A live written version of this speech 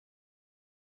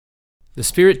The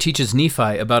Spirit teaches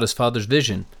Nephi about his father's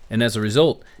vision, and as a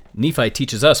result, Nephi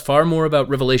teaches us far more about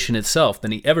Revelation itself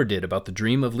than he ever did about the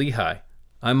dream of Lehi.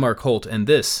 I'm Mark Holt, and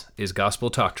this is Gospel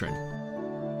Doctrine.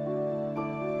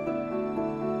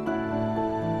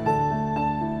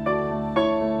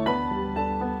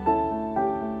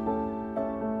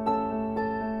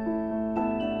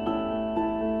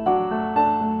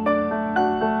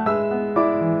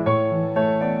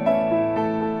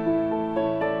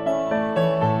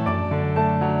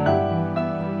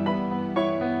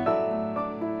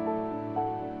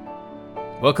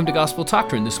 Welcome to Gospel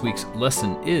Doctrine. This week's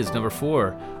lesson is number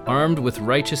 4, Armed with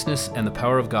Righteousness and the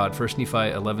Power of God, 1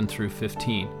 Nephi 11 through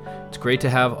 15. It's great to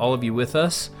have all of you with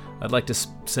us. I'd like to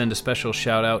send a special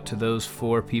shout out to those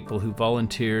 4 people who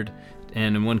volunteered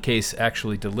and in one case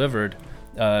actually delivered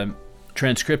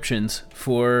transcriptions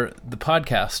for the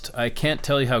podcast. I can't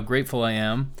tell you how grateful I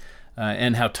am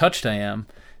and how touched I am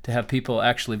to have people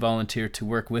actually volunteer to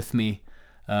work with me.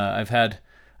 I've had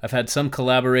some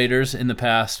collaborators in the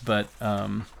past, but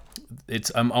I'm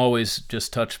always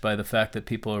just touched by the fact that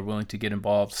people are willing to get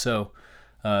involved. So,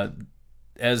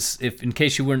 in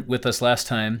case you weren't with us last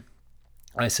time,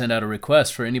 I sent out a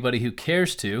request for anybody who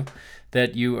cares to,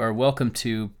 that you are welcome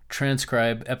to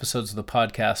transcribe episodes of the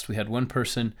podcast. We had one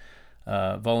person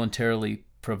voluntarily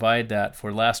provide that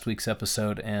for last week's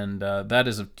episode, and that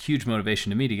is a huge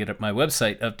motivation to me to get my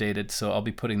website updated. So I'll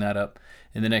be putting that up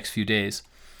in the next few days.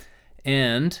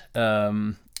 And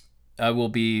I will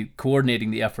be coordinating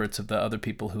the efforts of the other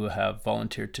people who have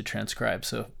volunteered to transcribe.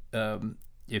 So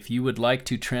if you would like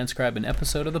to transcribe an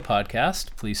episode of the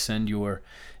podcast, please send your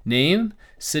name,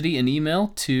 city, and email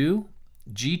to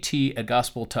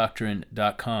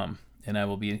gt@gospeldoctrine.com, and I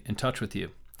will be in touch with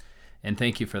you. And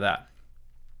thank you for that.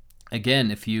 Again,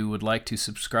 if you would like to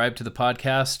subscribe to the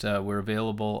podcast, we're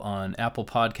available on Apple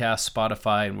Podcasts,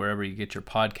 Spotify, and wherever you get your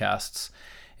podcasts.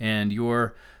 And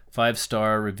your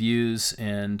 5-star reviews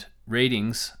and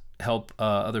ratings help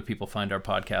other people find our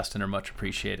podcast and are much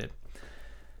appreciated.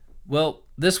 Well,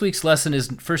 this week's lesson is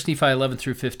 1 Nephi 11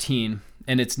 through 15,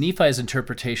 and it's Nephi's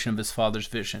interpretation of his father's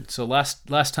vision. So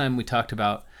last time we talked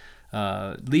about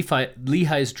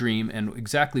Lehi's dream and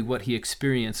exactly what he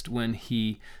experienced when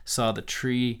he saw the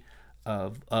tree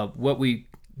of what we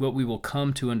will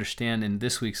come to understand in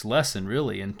this week's lesson,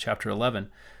 really, in chapter 11.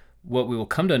 What we will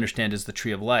come to understand is the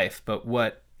tree of life, but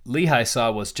what Lehi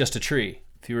saw was just a tree.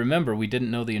 If you remember, we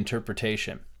didn't know the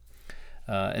interpretation.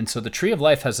 And so the tree of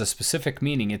life has a specific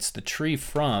meaning. It's the tree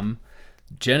from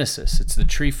Genesis. It's the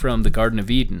tree from the Garden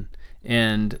of Eden.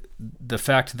 And the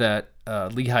fact that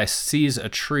Lehi sees a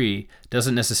tree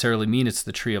doesn't necessarily mean it's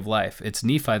the tree of life. It's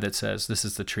Nephi that says this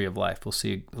is the tree of life. We'll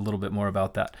see a little bit more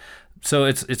about that. So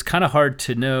it's kind of hard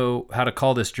to know how to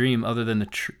call this dream other than the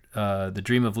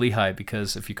dream of Lehi,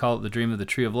 because if you call it the dream of the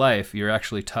tree of life, you're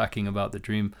actually talking about the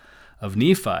dream of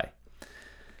Nephi.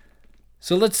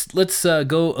 So let's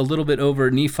go a little bit over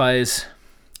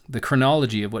the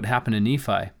chronology of what happened to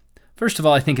Nephi. First of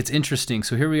all, I think it's interesting.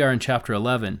 So here we are in chapter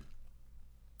 11.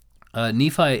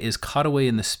 Nephi is caught away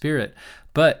in the Spirit,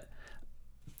 but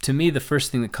to me, the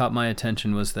first thing that caught my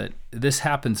attention was that this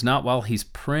happens not while he's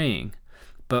praying,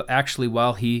 but actually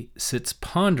while he sits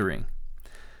pondering.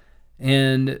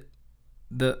 And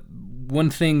the one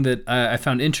thing that I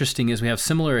found interesting is we have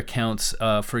similar accounts.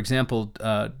 For example,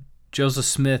 Joseph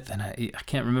Smith, and I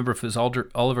can't remember if it was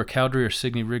Oliver Cowdery or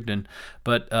Sidney Rigdon,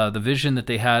 but the vision that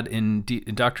they had in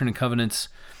Doctrine and Covenants,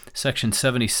 section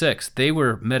 76, they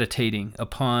were meditating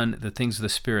upon the things of the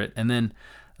Spirit. And then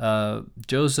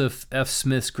Joseph F.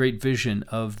 Smith's great vision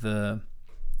of the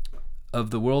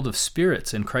world of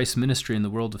spirits and Christ's ministry in the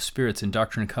world of spirits in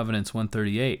Doctrine and Covenants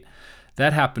 138,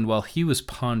 that happened while he was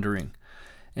pondering.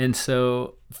 And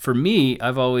so for me,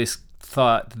 I've always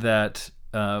thought that,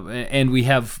 and we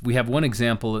have one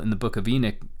example in the Book of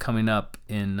Enoch coming up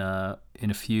in a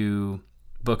few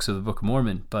books of the Book of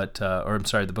Mormon,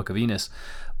 the Book of Enos,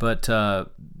 but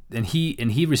and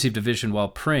he received a vision while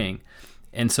praying.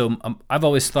 And so I've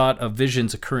always thought of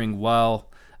visions occurring while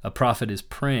a prophet is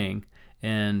praying.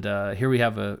 And here we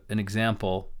have an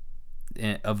example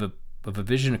of a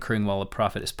vision occurring while a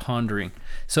prophet is pondering.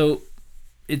 So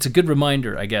it's a good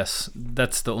reminder, I guess.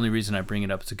 That's the only reason I bring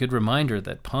it up. It's a good reminder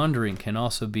that pondering can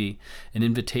also be an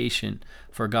invitation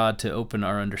for God to open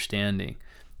our understanding.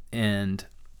 And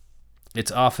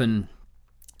it's often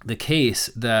the case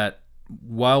that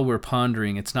while we're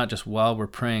pondering, it's not just while we're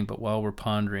praying, but while we're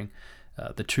pondering,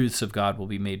 the truths of God will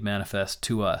be made manifest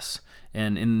to us.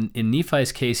 And in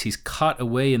Nephi's case, he's caught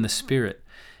away in the Spirit.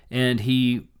 And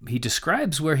he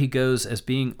describes where he goes as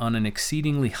being on an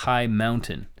exceedingly high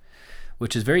mountain.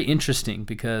 which is very interesting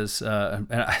because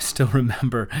and I still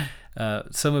remember,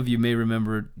 some of you may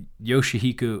remember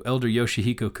Elder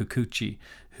Yoshihiko Kikuchi,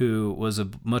 who was a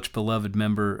much beloved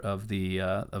member of the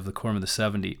Quorum of the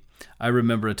 70. I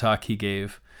remember a talk he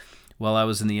gave while I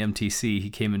was in the MTC. He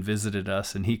came and visited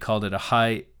us, and he called it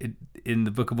in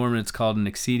the Book of Mormon, it's called an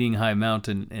exceeding high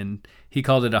mountain, and he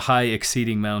called it a high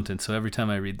exceeding mountain. So every time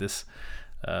I read this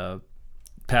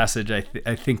passage,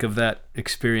 I think of that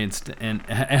experience and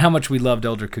how much we loved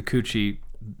Elder Kikuchi,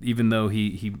 even though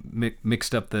he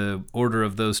mixed up the order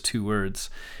of those two words.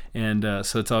 And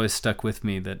so it's always stuck with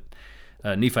me that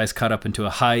Nephi's caught up into a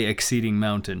high exceeding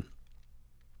mountain.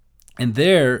 And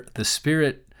there, the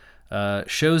Spirit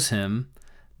shows him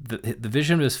the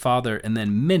vision of his father, and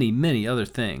then many, many other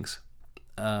things.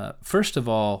 First of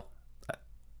all,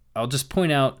 I'll just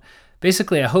point out,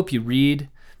 basically, I hope you read,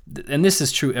 and this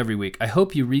is true every week, I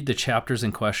hope you read the chapters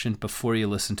in question before you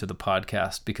listen to the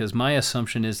podcast, because my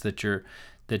assumption is that you're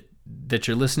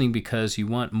listening because you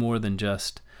want more than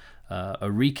just a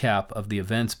recap of the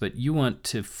events, but you want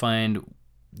to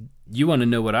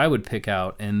know what I would pick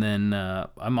out, and then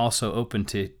I'm also open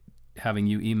to having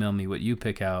you email me what you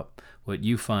pick out, what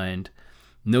you find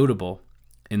notable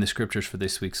in the scriptures for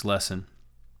this week's lesson.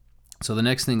 So the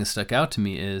next thing that stuck out to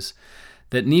me is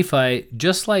that Nephi,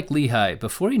 just like Lehi,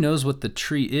 before he knows what the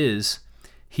tree is,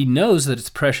 he knows that it's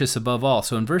precious above all.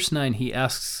 So in verse 9, he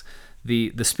asks,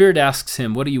 the Spirit asks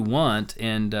him, what do you want?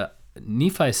 And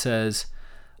Nephi says,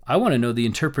 I want to know the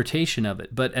interpretation of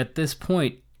it. But at this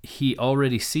point, he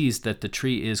already sees that the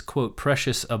tree is, quote,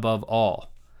 precious above all.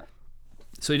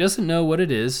 So he doesn't know what it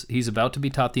is. He's about to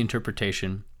be taught the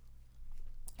interpretation.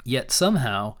 Yet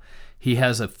somehow he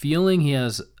has a feeling, he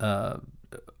has an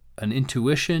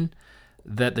intuition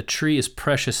that the tree is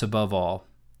precious above all.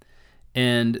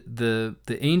 And the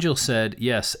angel said,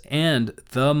 yes, and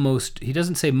the most, he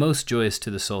doesn't say most joyous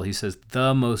to the soul, he says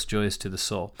the most joyous to the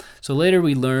soul. So later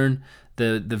we learn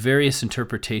the various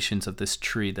interpretations of this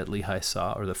tree that Lehi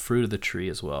saw, or the fruit of the tree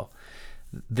as well.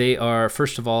 They are,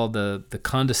 first of all, the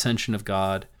condescension of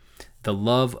God, the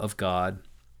love of God,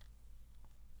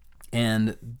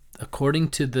 and according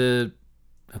to the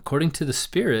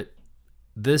Spirit,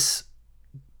 this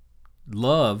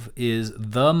love is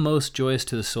the most joyous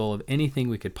to the soul of anything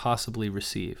we could possibly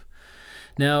receive.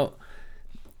 Now,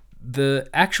 the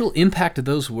actual impact of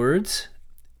those words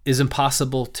is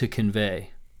impossible to convey.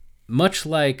 Much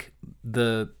like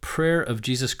the prayer of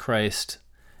Jesus Christ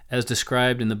as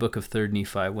described in the book of 3rd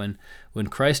Nephi, when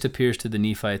Christ appears to the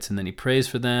Nephites and then he prays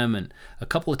for them, and a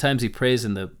couple of times he prays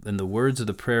and the words of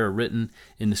the prayer are written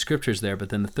in the scriptures there, but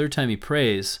then the third time he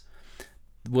prays,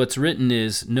 what's written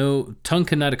is, no tongue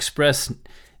cannot express,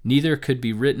 neither could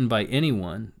be written by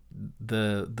anyone,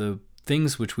 the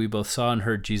things which we both saw and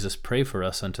heard Jesus pray for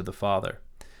us unto the Father.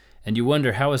 And you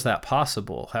wonder, how is that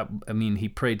possible? He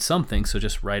prayed something, so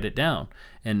just write it down.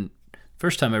 And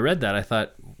first time I read that, I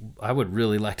thought, I would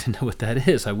really like to know what that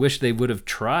is. I wish they would have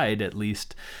tried at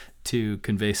least to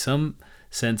convey some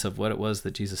sense of what it was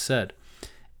that Jesus said.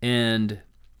 And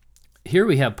here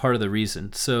we have part of the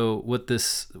reason. So what the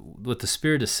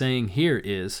Spirit is saying here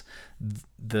is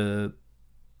the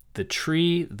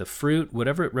tree, the fruit,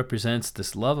 whatever it represents,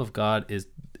 this love of God is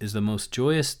the most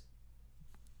joyous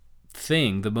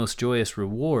thing, the most joyous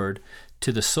reward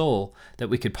to the soul that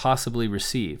we could possibly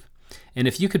receive. And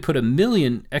if you could put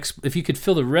if you could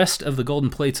fill the rest of the golden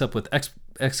plates up with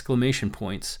exclamation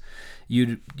points,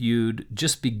 you'd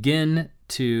just begin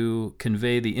to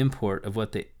convey the import of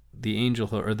what the angel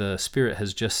or the Spirit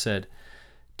has just said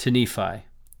to Nephi.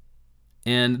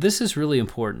 And this is really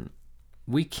important.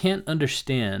 We can't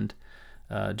understand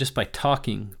just by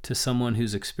talking to someone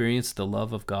who's experienced the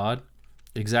love of God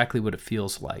exactly what it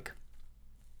feels like.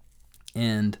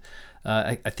 And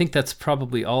I think that's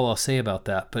probably all I'll say about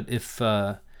that. But if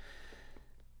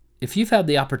you've had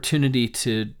the opportunity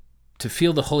to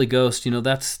feel the Holy Ghost,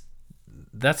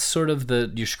 that's sort of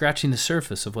you're scratching the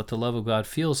surface of what the love of God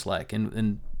feels like.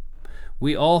 And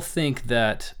we all think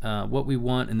that what we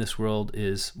want in this world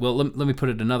is, well, let me put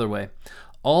it another way.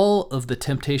 All of the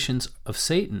temptations of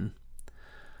Satan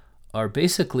are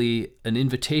basically an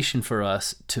invitation for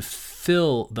us to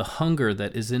fill the hunger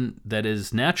that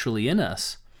is naturally in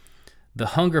us, the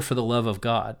hunger for the love of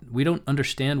God. We don't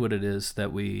understand what it is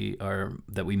that we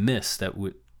miss, that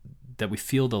we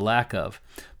feel the lack of,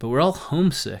 but we're all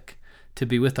homesick to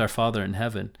be with our Father in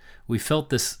heaven. We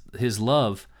felt His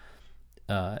love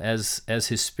as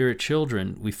His Spirit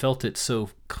children. We felt it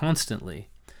so constantly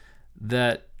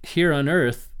that here on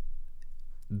earth,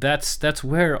 that's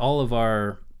where all of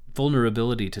our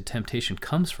vulnerability to temptation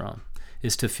comes from,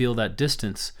 is to feel that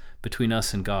distance between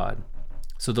us and God.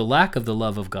 So the lack of the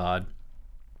love of God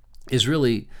is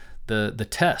really the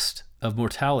test of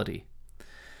mortality.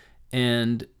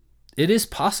 And it is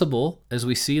possible, as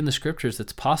we see in the scriptures,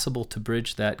 it's possible to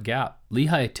bridge that gap.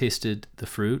 Lehi tasted the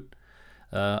fruit.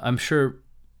 I'm sure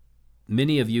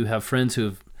many of you have friends who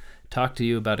have talked to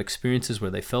you about experiences where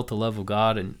they felt the love of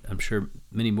God, and I'm sure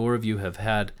many more of you have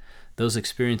had those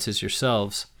experiences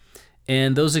yourselves.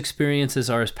 And those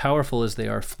experiences are as powerful as they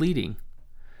are fleeting.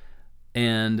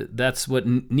 And that's what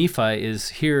Nephi is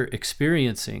here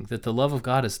experiencing, that the love of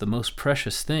God is the most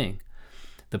precious thing.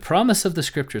 The promise of the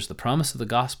scriptures, the promise of the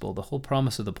gospel, the whole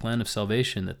promise of the plan of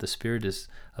salvation that the Spirit is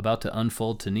about to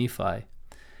unfold to Nephi,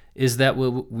 is that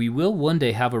we will one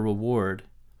day have a reward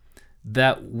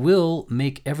that will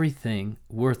make everything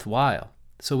worthwhile.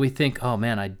 So we think, oh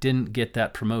man, I didn't get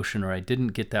that promotion, or I didn't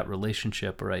get that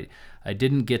relationship, or I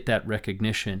didn't get that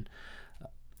recognition.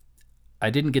 I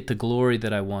didn't get the glory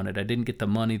that I wanted. I didn't get the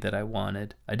money that I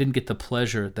wanted. I didn't get the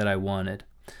pleasure that I wanted.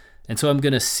 And so I'm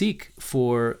going to seek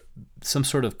for some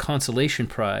sort of consolation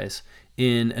prize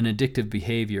in an addictive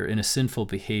behavior, in a sinful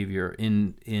behavior,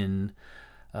 in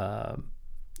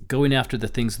going after the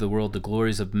things of the world, the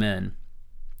glories of men.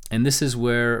 And this is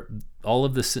where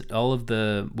the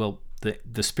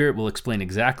Spirit will explain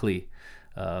exactly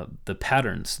the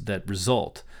patterns that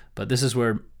result. But this is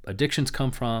where addictions come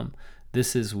from.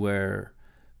 This is where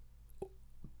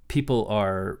people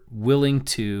are willing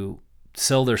to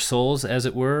sell their souls, as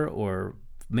it were, or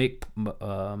make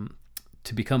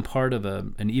to become part of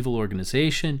an evil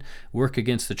organization, work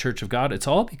against the church of God. It's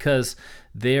all because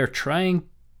they are trying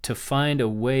to find a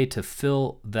way to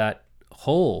fill that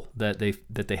hole that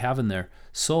they have in their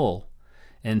soul.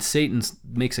 And Satan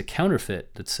makes a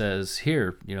counterfeit that says,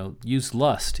 here, use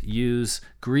lust, use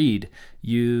greed,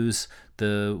 use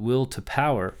the will to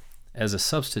power as a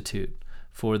substitute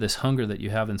for this hunger that you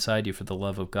have inside you for the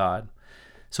love of God.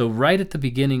 So right at the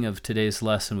beginning of today's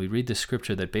lesson, we read the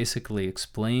scripture that basically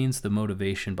explains the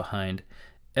motivation behind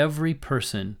every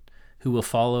person who will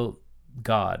follow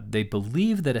God. They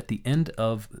believe that at the end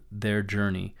of their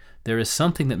journey, there is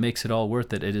something that makes it all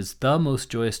worth it. It is the most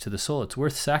joyous to the soul. It's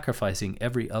worth sacrificing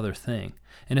every other thing.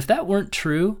 And if that weren't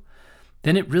true,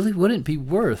 then it really wouldn't be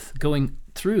worth going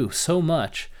through so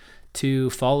much to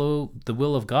follow the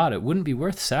will of God. It wouldn't be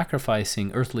worth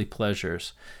sacrificing earthly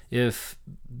pleasures if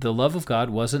the love of God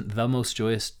wasn't the most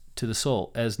joyous to the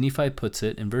soul. As Nephi puts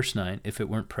it in verse 9, if it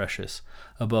weren't precious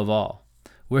above all.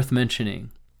 Worth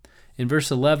mentioning. In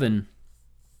verse 11,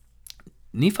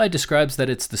 Nephi describes that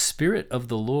it's the Spirit of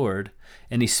the Lord,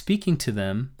 and he's speaking to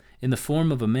them in the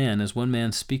form of a man, as one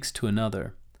man speaks to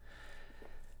another.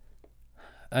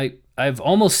 I've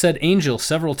almost said angel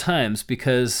several times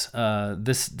because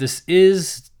this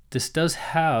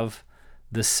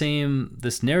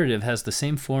narrative has the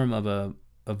same form of a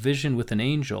vision with an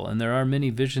angel, and there are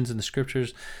many visions in the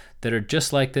scriptures that are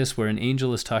just like this, where an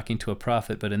angel is talking to a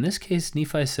prophet. But in this case,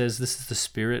 Nephi says this is the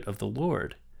Spirit of the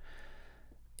Lord.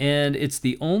 And it's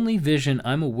the only vision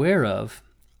I'm aware of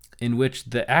in which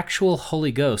the actual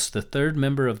Holy Ghost, the third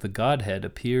member of the Godhead,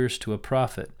 appears to a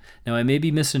prophet. Now, I may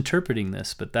be misinterpreting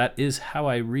this, but that is how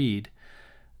I read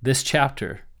this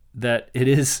chapter, that it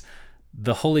is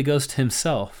the Holy Ghost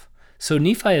himself. So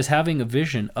Nephi is having a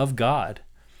vision of God,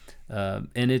 and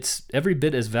it's every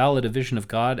bit as valid a vision of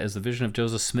God as the vision of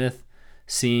Joseph Smith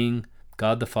seeing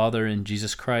God the Father in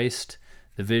Jesus Christ,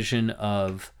 the vision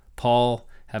of Paul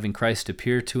having Christ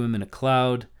appear to him in a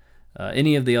cloud,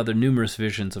 any of the other numerous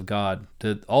visions of God,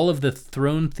 all of the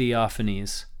throne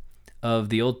theophanies of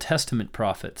the Old Testament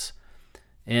prophets.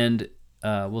 And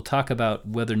we'll talk about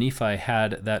whether Nephi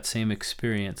had that same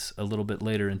experience a little bit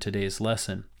later in today's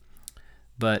lesson.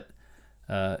 But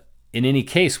in any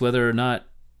case, whether or not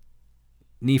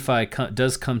Nephi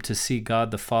does come to see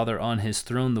God the Father on his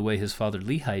throne the way his father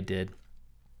Lehi did,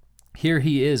 here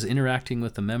he is interacting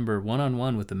with a member,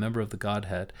 one-on-one with a member of the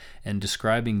Godhead, and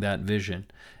describing that vision.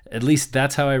 At least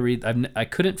that's how I read. I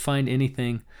couldn't find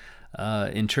anything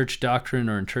in church doctrine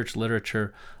or in church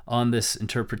literature on this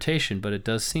interpretation, but it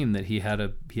does seem that he had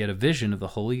a vision of the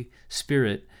Holy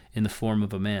Spirit in the form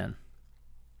of a man.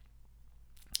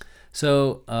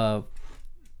 So,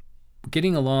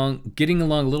 getting along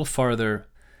a little farther.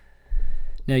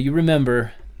 Now, you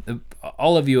remember,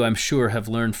 all of you, I'm sure, have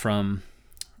learned from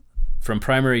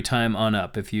primary time on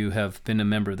up, if you have been a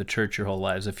member of the church your whole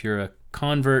lives. If you're a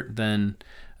convert, then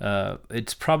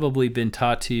it's probably been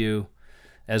taught to you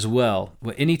as well.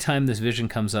 Anytime this vision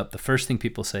comes up, the first thing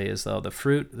people say is, oh, the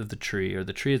fruit of the tree, or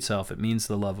the tree itself, it means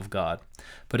the love of God.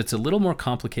 But it's a little more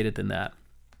complicated than that.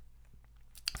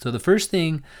 So the first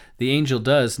thing the angel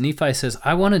does, Nephi says,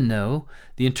 I want to know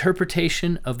the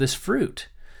interpretation of this fruit.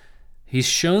 He's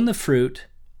shown the fruit.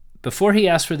 Before he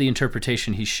asks for the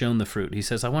interpretation, he's shown the fruit. He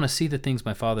says, I want to see the things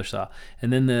my Father saw.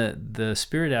 And then the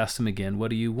Spirit asks him again, what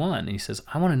do you want? And he says,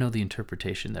 I want to know the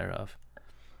interpretation thereof.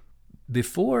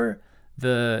 Before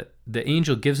the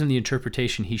angel gives him the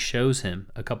interpretation, he shows him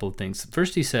a couple of things.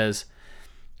 First he says,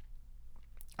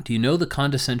 do you know the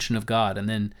condescension of God? And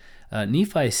then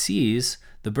Nephi sees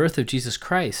the birth of Jesus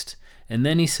Christ. And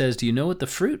then he says, do you know what the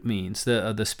fruit means?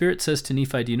 The Spirit says to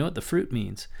Nephi, do you know what the fruit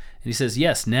means? And he says,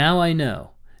 yes, now I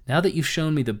know. Now that you've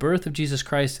shown me the birth of Jesus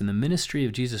Christ and the ministry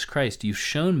of Jesus Christ, you've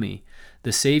shown me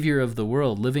the Savior of the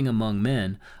world living among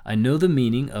men. I know the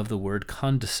meaning of the word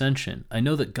condescension. I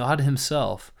know that God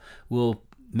himself will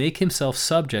make himself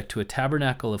subject to a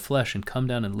tabernacle of flesh and come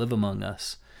down and live among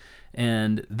us.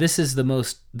 And this is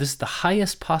the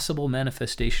highest possible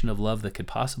manifestation of love that could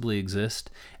possibly exist.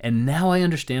 And now I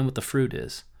understand what the fruit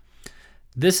is.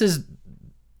 This is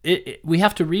we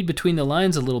have to read between the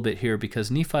lines a little bit here,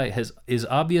 because Nephi is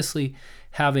obviously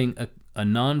having a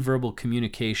nonverbal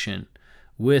communication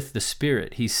with the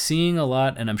Spirit. He's seeing a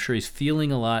lot, and I'm sure he's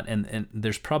feeling a lot, and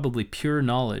there's probably pure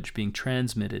knowledge being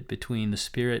transmitted between the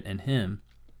Spirit and him.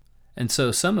 And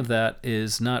so some of that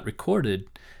is not recorded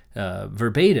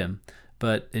verbatim,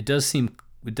 but it does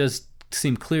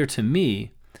seem clear to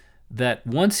me that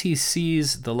once he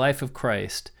sees the life of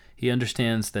Christ, he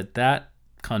understands that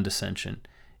condescension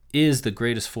is the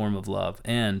greatest form of love,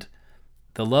 and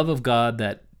the love of God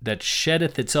that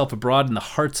sheddeth itself abroad in the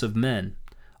hearts of men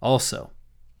also,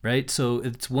 right? So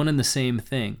it's one and the same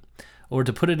thing. Or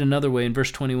to put it another way, in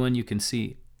verse 21, you can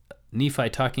see Nephi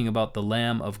talking about the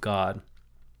Lamb of God.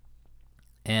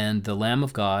 And the Lamb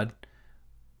of God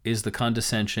is the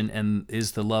condescension and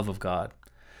is the love of God.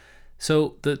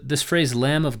 So this phrase,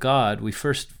 Lamb of God, we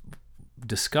first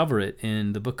discover it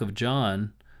in the book of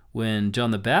John, when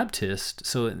John the Baptist,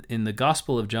 so in the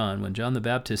Gospel of John, when John the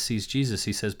Baptist sees Jesus,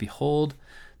 he says, behold,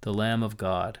 the Lamb of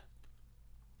God.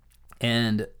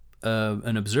 And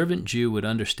an observant Jew would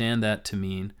understand that to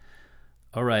mean,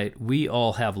 all right, we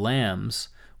all have lambs.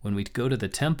 When we go to the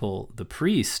temple, the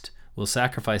priest will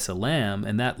sacrifice a lamb,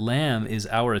 and that lamb is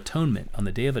our atonement. On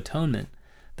the Day of Atonement,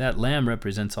 that lamb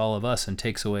represents all of us and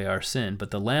takes away our sin.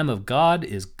 But the Lamb of God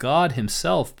is God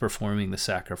himself performing the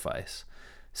sacrifice.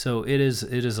 So it is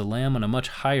a lamb on a much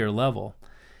higher level.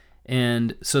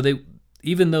 And so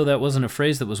even though that wasn't a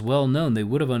phrase that was well known, they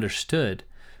would have understood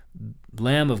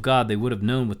Lamb of God. They would have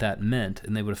known what that meant,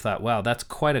 and they would have thought, wow, that's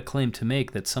quite a claim to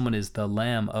make, that someone is the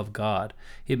Lamb of God.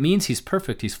 It means he's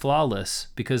perfect, he's flawless,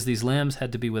 because these lambs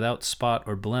had to be without spot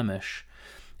or blemish.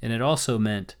 And it also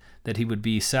meant that he would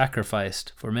be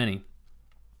sacrificed for many.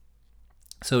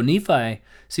 So Nephi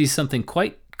sees something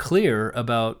quite clear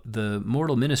about the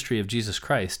mortal ministry of Jesus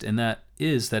Christ, and that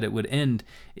is that it would end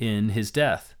in his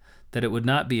death, that it would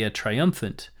not be a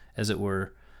triumphant, as it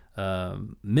were,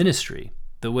 ministry,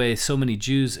 the way so many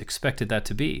Jews expected that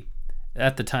to be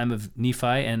at the time of Nephi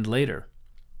and later.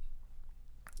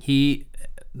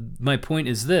 My point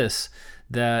is this,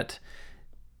 that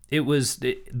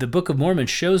the Book of Mormon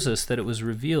shows us that it was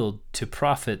revealed to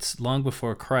prophets long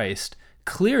before Christ,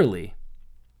 clearly,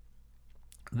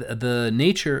 the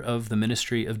nature of the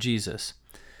ministry of Jesus.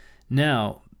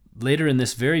 Now, later in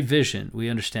this very vision, we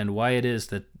understand why it is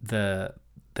that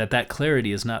that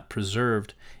clarity is not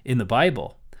preserved in the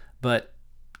Bible. But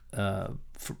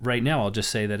right now, I'll just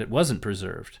say that it wasn't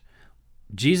preserved.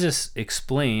 Jesus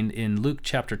explained in Luke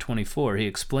chapter 24, he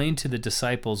explained to the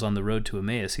disciples on the road to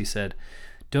Emmaus, he said,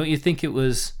 don't you think it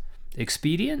was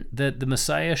expedient that the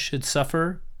Messiah should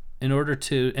suffer in order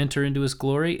to enter into his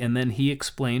glory? And then he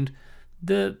explained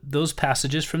those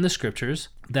passages from the scriptures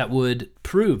that would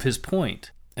prove his point.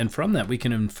 And from that, we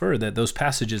can infer that those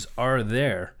passages are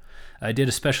there. I did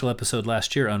a special episode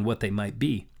last year on what they might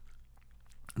be.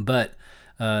 But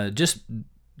just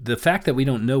the fact that we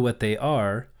don't know what they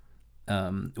are,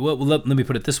 let me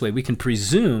put it this way. We can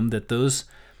presume that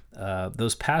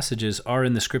those passages are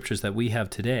in the scriptures that we have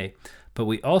today. But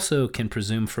we also can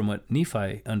presume from what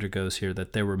Nephi undergoes here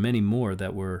that there were many more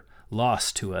that were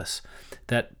lost to us.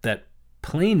 That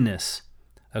plainness,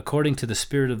 according to the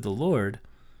Spirit of the Lord,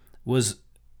 was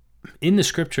in the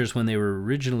scriptures when they were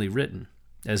originally written,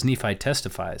 as Nephi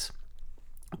testifies.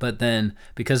 But then,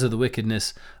 because of the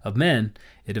wickedness of men,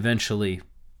 it eventually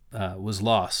was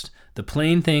lost. The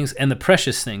plain things and the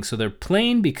precious things. So they're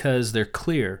plain because they're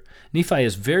clear. Nephi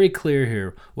is very clear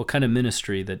here what kind of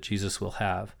ministry that Jesus will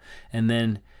have. And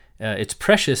then it's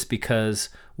precious because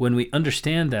when we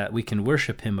understand that, we can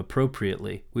worship him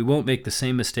appropriately. We won't make the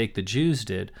same mistake the Jews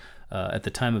did at the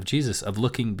time of Jesus of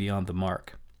looking beyond the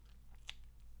mark.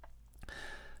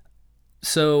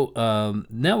 So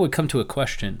now we come to a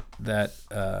question that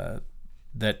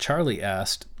that Charlie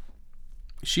asked,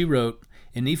 she wrote,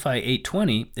 in Nephi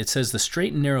 8:20, it says, the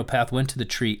straight and narrow path went to the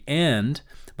tree and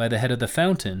by the head of the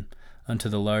fountain unto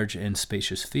the large and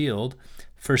spacious field.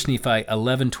 1 Nephi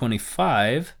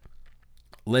 11:25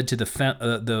 led to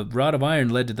the rod of iron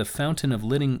led to the fountain of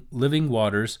living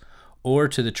waters, or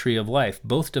to the tree of life,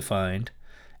 both defined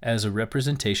as a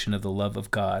representation of the love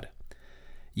of God.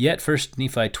 Yet 1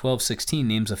 Nephi 12:16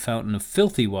 names a fountain of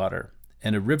filthy water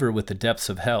and a river with the depths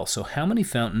of hell. So how many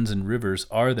fountains and rivers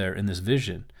are there in this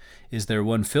vision? Is there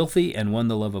one filthy and one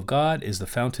the love of God? Is the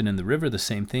fountain and the river the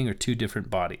same thing or two different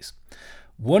bodies?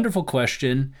 Wonderful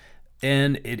question,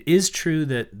 and it is true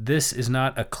that this is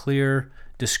not a clear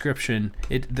description.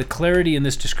 The clarity in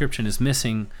this description is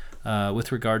missing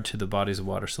with regard to the bodies of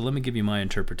water. So let me give you my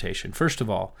interpretation. First of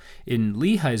all, in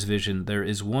Lehi's vision, there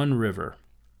is one river,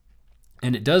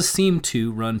 and it does seem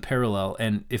to run parallel.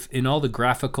 And if in all the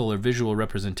graphical or visual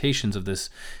representations of this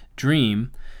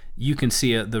dream, you can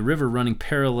see the river running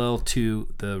parallel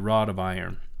to the rod of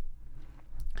iron.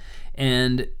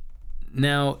 And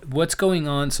now, what's going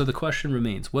on? So the question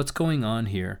remains, what's going on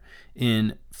here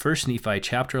in 1 Nephi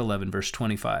chapter 11, verse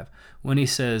 25, when he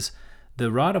says, the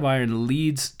rod of iron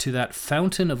leads to that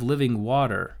fountain of living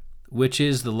water, which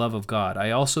is the love of God.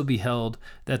 I also beheld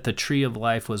that the tree of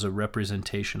life was a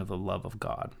representation of the love of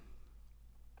God.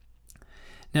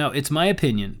 Now, it's my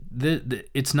opinion that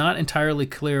it's not entirely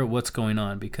clear what's going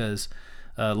on, because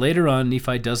later on,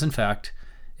 Nephi does in fact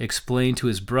explain to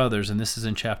his brothers, and this is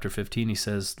in chapter 15, he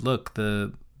says, look,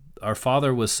 our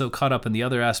father was so caught up in the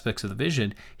other aspects of the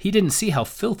vision, he didn't see how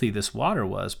filthy this water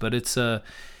was, but it's a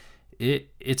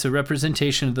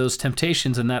representation of those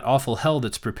temptations and that awful hell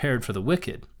that's prepared for the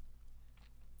wicked.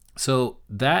 So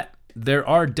that there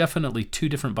are definitely two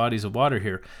different bodies of water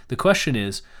here. The question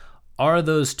is, are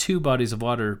those two bodies of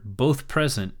water both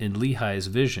present in Lehi's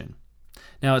vision?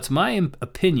 Now, it's my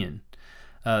opinion.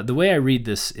 The way I read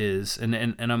this is, and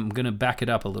I'm going to back it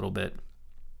up a little bit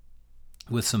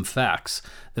with some facts.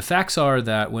 The facts are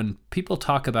that when people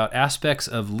talk about aspects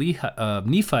of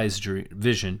Nephi's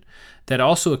vision that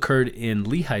also occurred in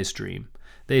Lehi's dream,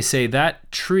 they say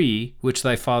that tree which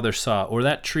thy father saw, or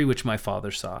that tree which my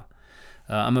father saw.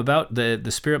 The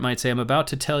Spirit might say, I'm about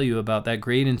to tell you about that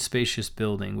great and spacious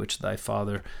building which thy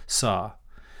father saw.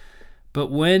 But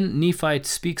when Nephi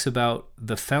speaks about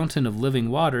the fountain of living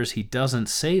waters, he doesn't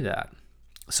say that.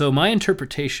 So my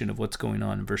interpretation of what's going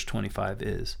on in verse 25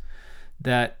 is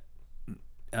that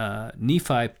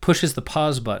Nephi pushes the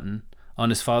pause button on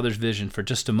his father's vision for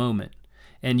just a moment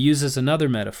and uses another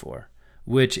metaphor,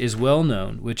 which is well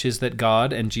known, which is that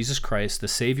God and Jesus Christ, the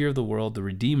Savior of the world, the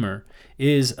Redeemer,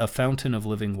 is a fountain of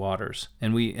living waters.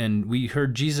 And we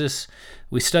heard Jesus,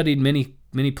 we studied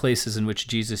many places in which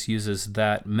Jesus uses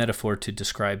that metaphor to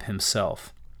describe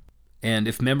himself. And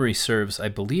if memory serves, I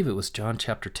believe it was John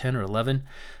chapter 10 or 11,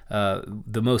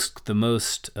 the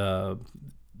most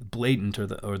blatant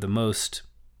or the most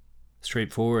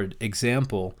straightforward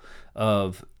example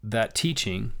of that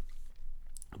teaching.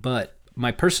 But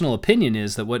my personal opinion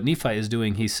is that what Nephi is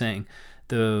doing, he's saying,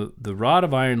 the rod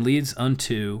of iron leads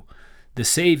unto the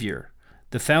Savior,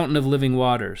 the fountain of living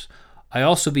waters. I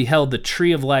also beheld the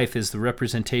tree of life is the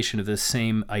representation of this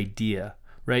same idea,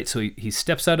 right? So he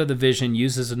steps out of the vision,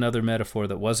 uses another metaphor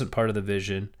that wasn't part of the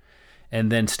vision,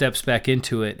 and then steps back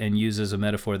into it and uses a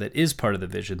metaphor that is part of the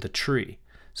vision, the tree.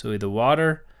 So the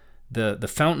water, the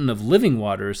fountain of living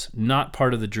waters, not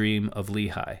part of the dream of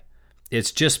Lehi.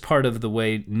 It's just part of the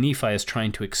way Nephi is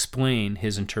trying to explain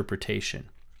his interpretation.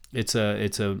 It's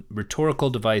a rhetorical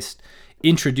device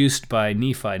introduced by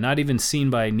Nephi, not even seen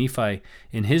by Nephi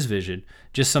in his vision,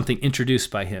 just something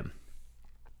introduced by him.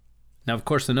 Now, of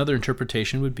course, another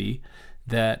interpretation would be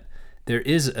that there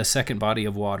is a second body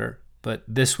of water, but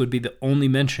this would be the only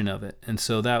mention of it. And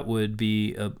so that would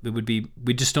be,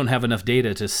 we just don't have enough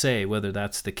data to say whether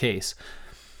that's the case.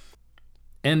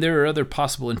 And there are other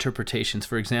possible interpretations.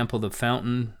 For example, the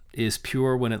fountain is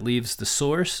pure when it leaves the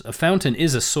source. A fountain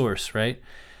is a source, right?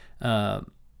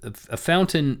 A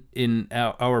fountain in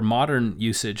our modern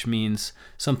usage means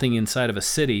something inside of a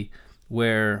city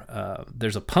where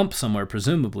there's a pump somewhere,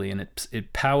 presumably, and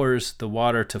it powers the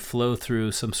water to flow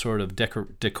through some sort of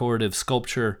decorative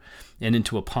sculpture and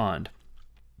into a pond.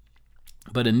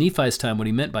 But in Nephi's time, what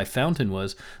he meant by fountain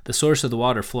was the source of the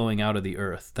water flowing out of the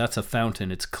earth. That's a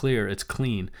fountain. It's clear. It's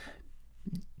clean.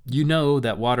 You know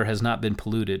that water has not been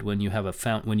polluted when you have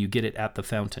a when you get it at the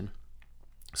fountain.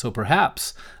 So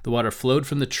perhaps the water flowed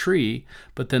from the tree,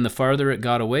 but then the farther it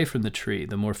got away from the tree,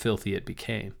 the more filthy it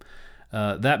became.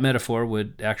 That metaphor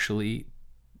would actually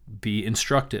be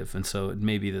instructive, and so it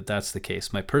may be that that's the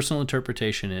case. My personal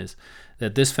interpretation is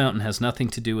that this fountain has nothing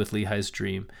to do with Lehi's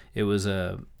dream. It was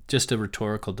just a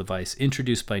rhetorical device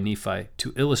introduced by Nephi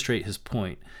to illustrate his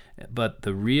point, but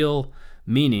the real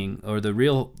meaning, or the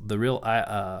real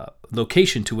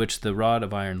location to which the rod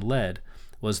of iron led,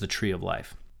 was the tree of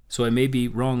life. So I may be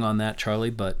wrong on that, Charlie,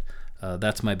 but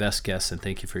that's my best guess, and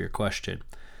thank you for your question.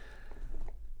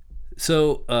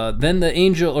 So then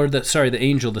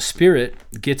the Spirit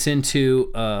gets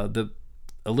into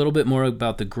a little bit more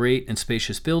about the great and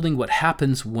spacious building. What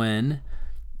happens when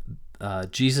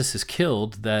Jesus is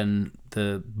killed? Then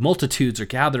the multitudes are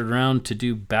gathered around to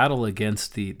do battle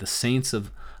against the saints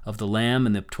of the Lamb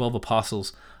and the 12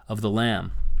 apostles of the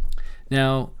Lamb.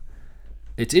 Now,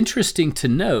 it's interesting to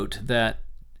note that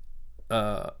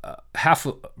let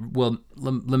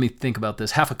me think about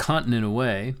this. Half a continent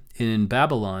away in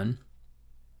Babylon,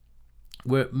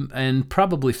 and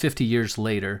probably 50 years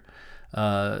later,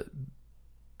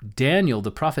 Daniel,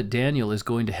 the prophet Daniel, is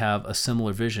going to have a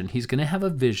similar vision. He's going to have a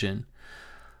vision,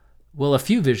 a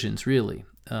few visions really.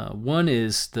 One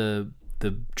is the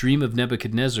dream of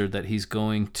Nebuchadnezzar that he's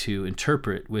going to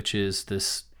interpret, which is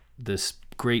this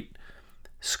great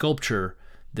sculpture,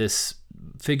 this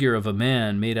figure of a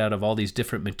man made out of all these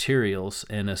different materials,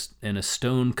 and a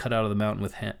stone cut out of the mountain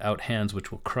without hands,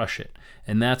 which will crush it.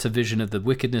 And that's a vision of the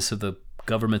wickedness of the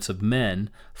governments of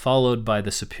men, followed by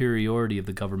the superiority of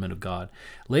the government of God.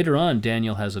 Later on,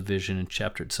 Daniel has a vision in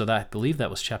I believe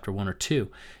that was chapter 1 or 2.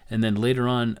 And then later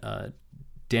on,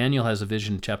 Daniel has a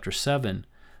vision in chapter 7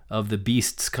 of the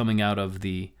beasts coming out of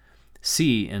the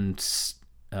sea and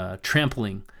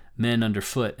trampling men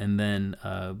underfoot, and then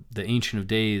the Ancient of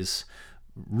Days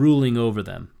ruling over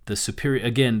them. The superior,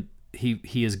 again,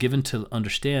 he is given to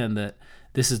understand that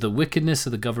this is the wickedness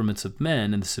of the governments of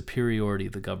men and the superiority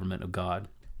of the government of God.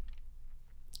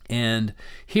 And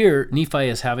here, Nephi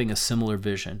is having a similar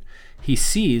vision. He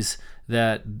sees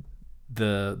that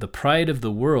the pride of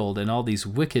the world and all these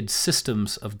wicked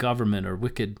systems of government, or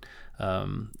wicked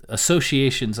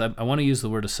associations. I want to use the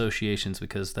word associations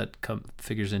because that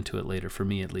figures into it later, for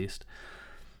me at least.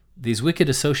 These wicked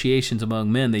associations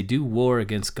among men, they do war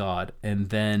against God, and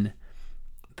then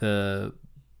they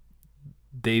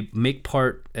make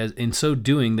part, as in so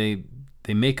doing, they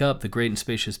make up the great and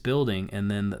spacious building,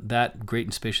 and then that great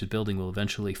and spacious building will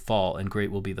eventually fall, and great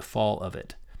will be the fall of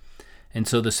it. And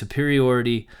so the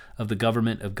superiority of the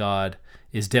government of God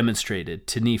is demonstrated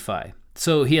to Nephi.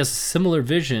 So he has a similar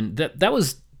vision. That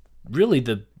was really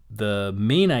the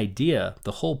main idea,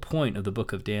 the whole point of the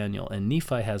book of Daniel. And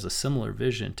Nephi has a similar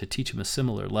vision to teach him a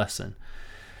similar lesson.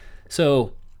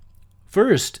 So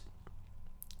first,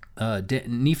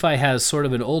 Nephi has sort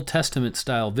of an Old Testament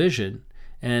style vision.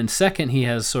 And second, he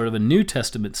has sort of a New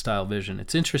Testament style vision.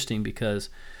 It's interesting because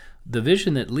the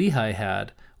vision that Lehi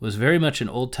had was very much an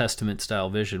Old Testament style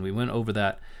vision. We went over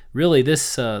that. Really,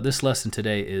 this lesson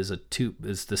today is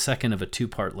the second of a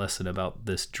two-part lesson about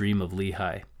this dream of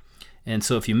Lehi. And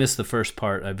so if you missed the first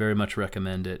part, I very much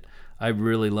recommend it. I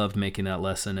really loved making that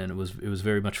lesson, and it was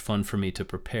very much fun for me to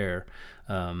prepare.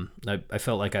 I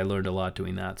felt like I learned a lot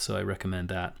doing that, so I recommend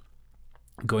that.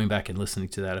 Going back and listening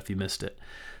to that if you missed it.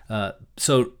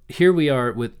 So here we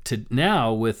are but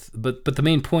the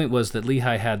main point was that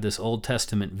Lehi had this Old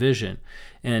Testament vision,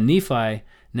 and Nephi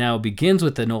now begins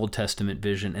with an Old Testament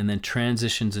vision and then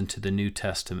transitions into the New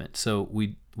Testament. So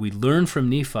we learn from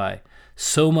Nephi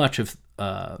so much of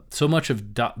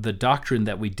the doctrine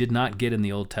that we did not get in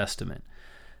the Old Testament.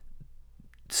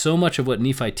 So much of what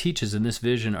Nephi teaches in this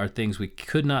vision are things we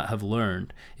could not have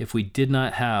learned if we did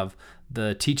not have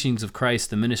the teachings of Christ,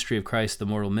 the ministry of Christ, the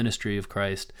moral ministry of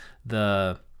Christ,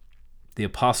 the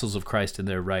apostles of Christ in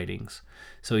their writings.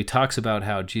 So he talks about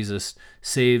how Jesus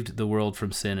saved the world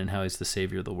from sin and how he's the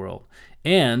Savior of the world,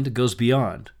 and goes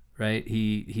beyond, right?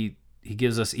 He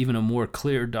gives us even a more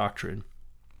clear doctrine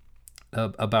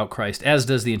about Christ, as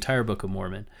does the entire Book of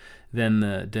Mormon,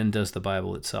 than does the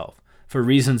Bible itself, for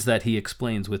reasons that he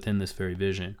explains within this very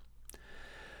vision.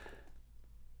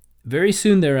 Very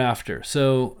soon thereafter,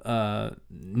 so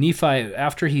Nephi,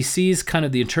 after he sees kind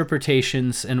of the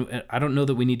interpretations, and I don't know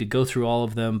that we need to go through all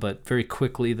of them, but very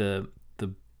quickly, the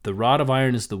rod of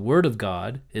iron is the word of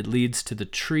God. It leads to the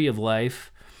tree of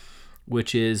life,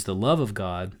 which is the love of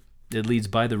God. It leads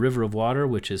by the river of water,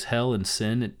 which is hell and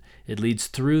sin. It leads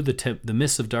through the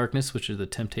mists of darkness, which are the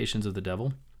temptations of the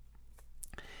devil.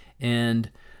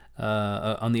 And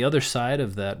on the other side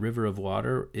of that river of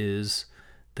water is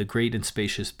the great and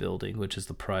spacious building, which is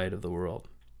the pride of the world.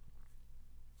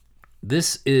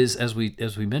 This is, as we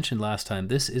mentioned last time,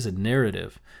 this is a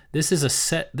narrative. This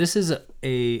is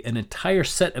an entire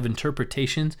set of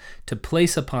interpretations to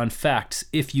place upon facts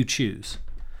if you choose.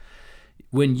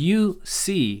 When you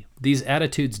see these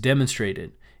attitudes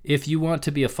demonstrated, if you want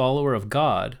to be a follower of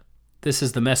God, this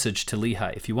is the message to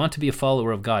Lehi. If you want to be a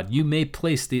follower of God, you may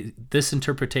place this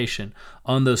interpretation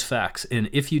on those facts. And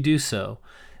if you do so,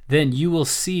 then you will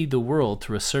see the world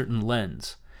through a certain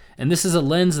lens. And this is a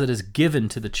lens that is given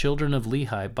to the children of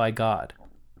Lehi by God.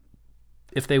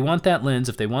 If they want that lens,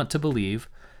 if they want to believe,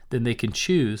 then they can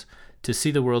choose to see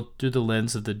the world through the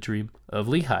lens of the dream of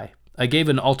Lehi. I gave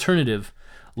an alternative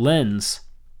lens,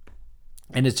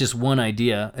 and it's just one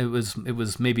idea. It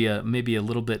was maybe a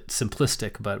little bit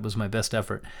simplistic, but it was my best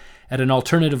effort at an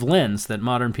alternative lens that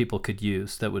modern people could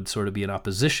use that would sort of be in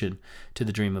opposition to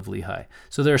the dream of Lehi.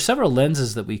 So there are several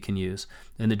lenses that we can use,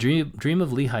 and the dream of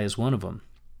Lehi is one of them.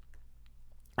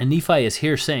 And Nephi is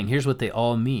here saying, here's what they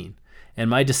all mean. And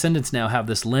my descendants now have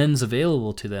this lens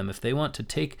available to them. If they want to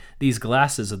take these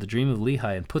glasses of the dream of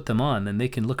Lehi and put them on, then they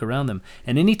can look around them.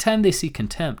 And anytime they see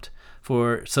contempt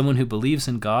for someone who believes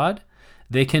in God,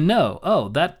 they can know,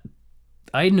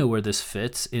 I know where this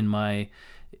fits in my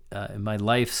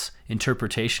life's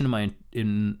interpretation,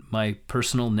 in my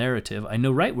personal narrative. I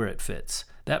know right where it fits.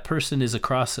 That person is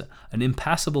across an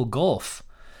impassable gulf,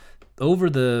 over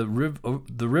the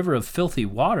river of filthy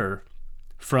water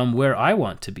from where I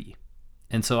want to be.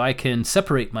 And so I can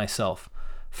separate myself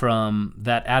from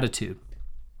that attitude.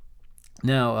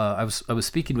 Now, I was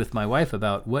speaking with my wife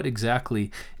about what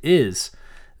exactly is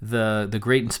the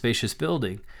great and spacious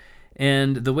building.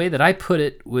 And the way that I put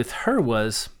it with her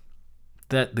was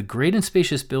that the great and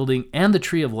spacious building and the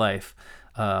tree of life,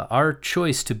 our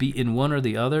choice to be in one or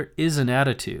the other, is an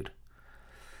attitude.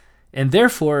 And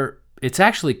therefore, it's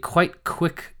actually quite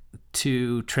quick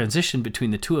to transition between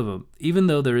the two of them. Even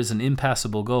though there is an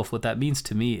impassable gulf, what that means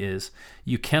to me is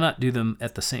you cannot do them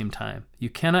at the same time. You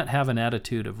cannot have an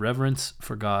attitude of reverence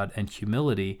for God and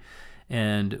humility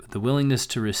and the willingness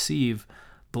to receive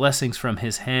blessings from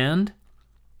His hand,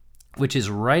 which is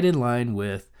right in line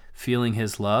with feeling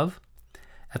His love,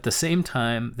 at the same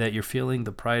time that you're feeling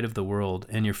the pride of the world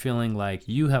and you're feeling like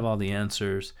you have all the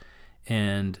answers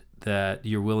and that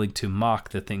you're willing to mock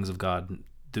the things of God.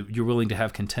 You're willing to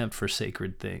have contempt for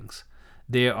sacred things.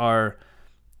 They are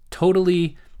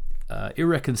totally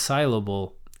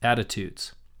irreconcilable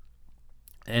attitudes.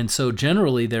 And so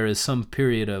generally there is some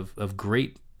period of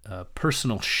great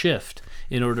personal shift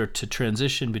in order to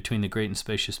transition between the great and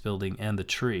spacious building and the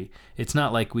tree. It's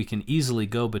not like we can easily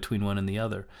go between one and the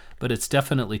other, but it's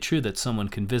definitely true that someone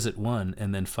can visit one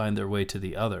and then find their way to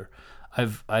the other.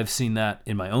 I've seen that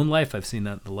in my own life. I've seen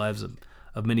that in the lives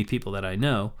of many people that I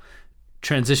know,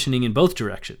 transitioning in both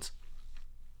directions.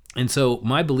 And so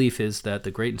my belief is that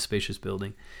the great and spacious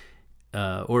building,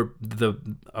 or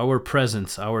our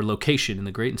presence, our location in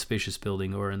the great and spacious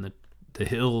building, or in the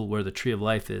hill where the tree of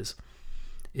life is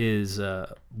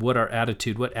what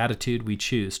attitude we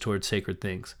choose towards sacred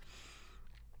things.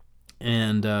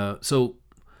 And so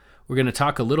we're going to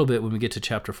talk a little bit, when we get to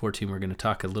chapter 14, we're going to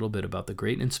talk a little bit about the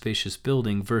great and spacious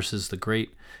building versus the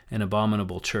great and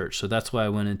abominable church. So that's why I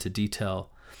went into detail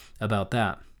about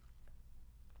that.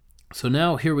 So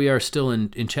now here we are still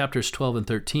in chapters 12 and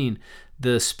 13.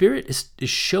 The Spirit is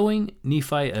showing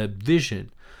Nephi a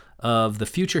vision of the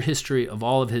future history of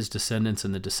all of his descendants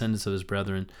and the descendants of his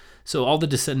brethren. So all the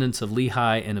descendants of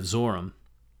Lehi and of Zoram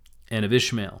and of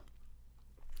Ishmael.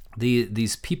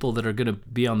 These people that are going to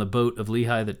be on the boat of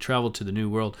Lehi that traveled to the New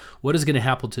World, what is going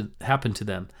to happen to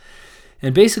them?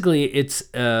 And basically, it's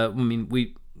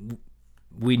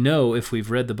we know if we've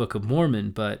read the Book of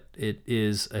Mormon, but it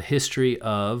is a history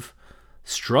of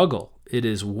struggle. It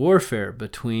is warfare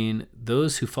between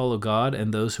those who follow God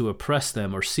and those who oppress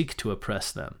them or seek to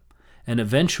oppress them. And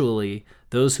eventually,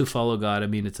 those who follow God,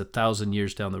 it's 1,000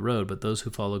 years down the road, but those who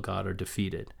follow God are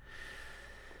defeated.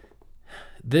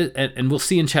 And we'll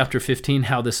see in chapter 15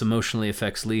 how this emotionally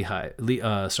affects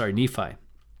Nephi.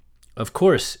 Of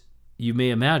course, you may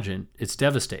imagine it's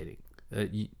devastating.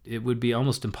 It would be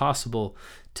almost impossible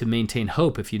to maintain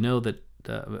hope if you know that.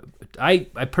 I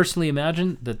personally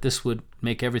imagine that this would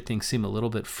make everything seem a little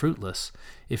bit fruitless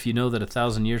if you know that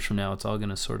 1,000 years from now it's all going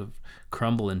to sort of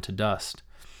crumble into dust.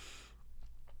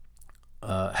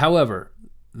 However,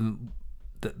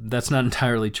 that's not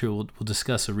entirely true. We'll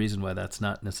discuss a reason why that's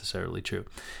not necessarily true.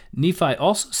 Nephi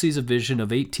also sees a vision of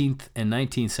 18th and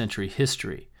 19th century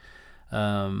history,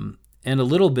 and a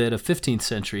little bit of 15th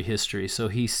century history. So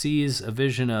he sees a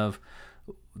vision of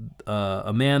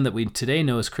a man that we today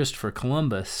know as Christopher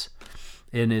Columbus,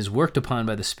 and is worked upon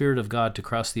by the Spirit of God to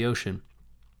cross the ocean.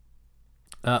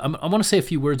 I want to say a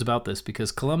few words about this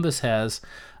because Columbus has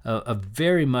a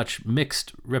very much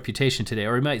mixed reputation today,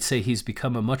 or you might say he's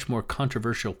become a much more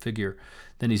controversial figure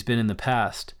than he's been in the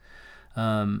past,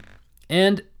 and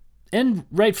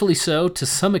rightfully so to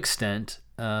some extent.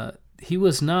 He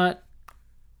was not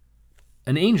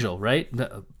an angel, right?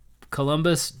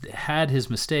 Columbus had his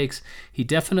mistakes. He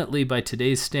definitely, by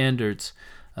today's standards,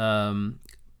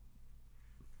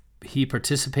 he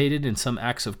participated in some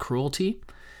acts of cruelty.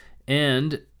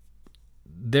 And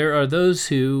there are those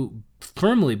who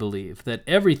firmly believe that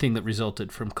everything that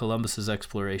resulted from Columbus's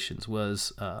explorations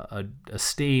was a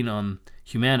stain on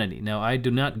humanity. Now, I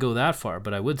do not go that far,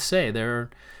 but I would say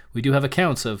we do have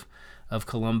accounts of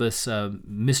Columbus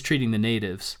mistreating the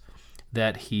natives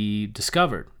that he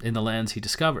discovered in the lands he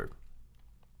discovered.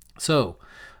 So,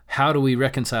 how do we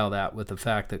reconcile that with the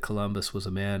fact that Columbus was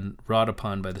a man wrought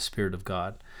upon by the Spirit of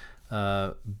God?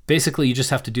 Basically, you just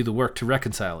have to do the work to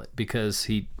reconcile it, because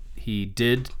he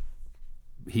did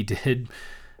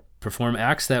perform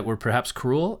acts that were perhaps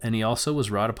cruel, and he also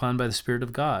was wrought upon by the Spirit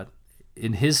of God.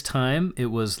 In his time, it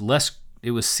was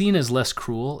seen as less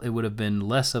cruel. It would have been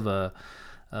less of a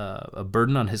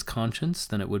burden on his conscience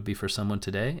than it would be for someone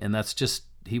today, and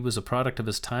he was a product of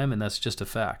his time, and that's just a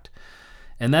fact.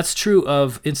 And that's true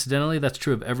of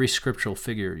every scriptural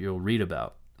figure you'll read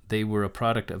about. They were a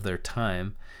product of their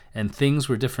time, and things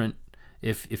were different.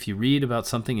 If you read about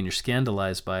something and you're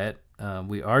scandalized by it,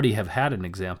 we already have had an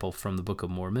example from the Book of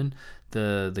Mormon,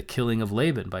 the killing of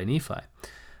Laban by Nephi.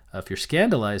 If you're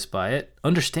scandalized by it,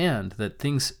 understand that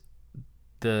things,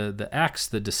 the acts,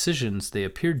 the decisions, they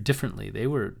appeared differently.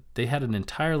 They had an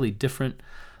entirely different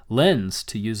lens,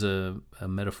 to use a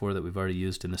metaphor that we've already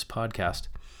used in this podcast.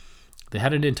 They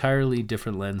had an entirely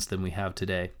different lens than we have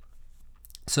today.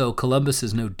 So Columbus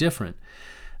is no different.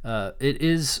 It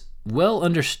is well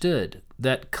understood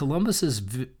that Columbus's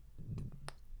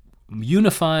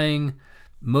unifying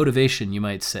motivation, you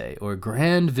might say, or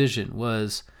grand vision,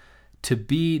 was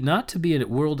not to be a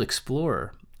world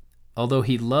explorer, although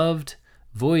he loved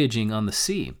voyaging on the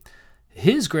sea.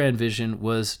 His grand vision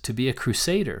was to be a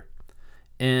crusader.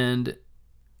 And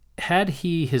had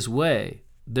he his way,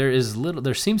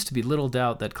 there seems to be little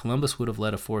doubt that Columbus would have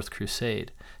led a fourth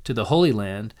crusade to the Holy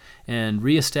Land and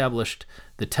reestablished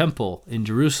the temple in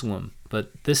Jerusalem,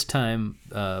 but this time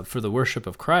for the worship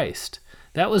of Christ.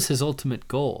 That was his ultimate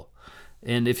goal.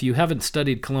 And if you haven't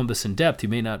studied Columbus in depth, you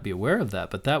may not be aware of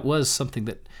that, but that was something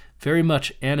that very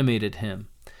much animated him.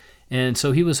 And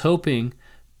so he was hoping,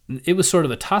 it was sort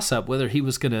of a toss-up whether he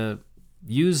was going to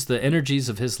use the energies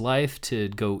of his life to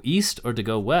go east or to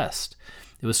go west.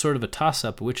 It was sort of a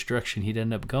toss-up which direction he'd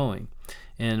end up going.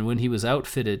 And when he was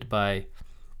outfitted by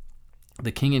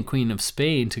the King and Queen of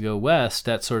Spain to go west,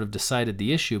 that sort of decided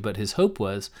the issue. But his hope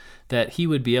was that he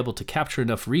would be able to capture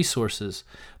enough resources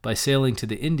by sailing to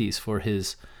the Indies for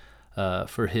his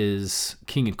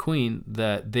King and Queen,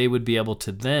 that they would be able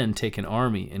to then take an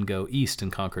army and go east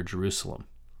and conquer Jerusalem.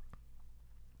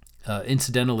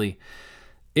 Incidentally,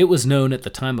 it was known at the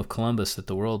time of Columbus that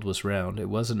the world was round. It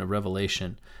wasn't a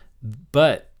revelation.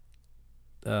 But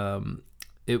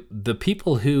the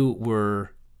people who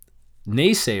were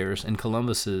naysayers in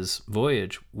Columbus's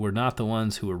voyage were not the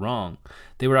ones who were wrong.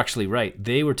 They were actually right.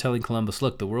 They were telling Columbus,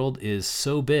 look, the world is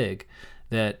so big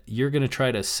that you're going to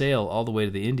try to sail all the way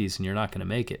to the Indies and you're not going to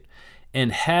make it.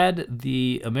 And had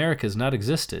the Americas not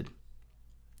existed,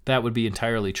 that would be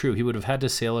entirely true. He would have had to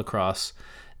sail across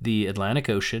the Atlantic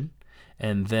Ocean,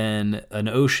 and then an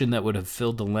ocean that would have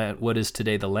filled the land, what is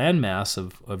today the landmass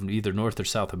of either North or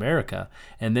South America,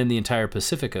 and then the entire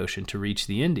Pacific Ocean to reach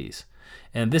the Indies.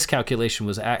 And this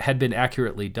calculation had been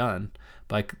accurately done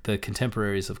by the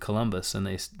contemporaries of Columbus, and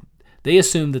they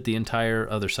assumed that the entire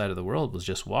other side of the world was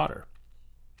just water.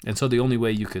 And so the only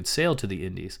way you could sail to the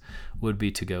Indies would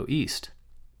be to go east.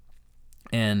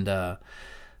 And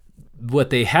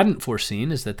what they hadn't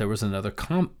foreseen is that there was another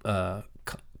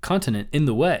continent in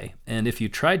the way, and if you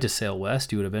tried to sail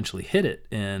west, you would eventually hit it,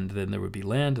 and then there would be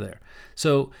land there.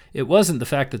 So it wasn't the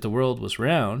fact that the world was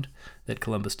round that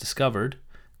Columbus discovered,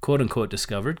 quote-unquote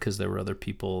discovered, because there were other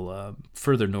people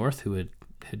further north who had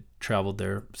traveled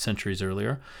there centuries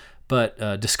earlier, but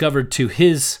discovered to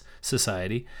his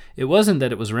society. It wasn't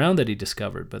that it was round that he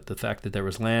discovered, but the fact that there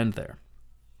was land there.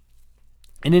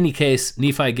 In any case,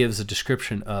 Nephi gives a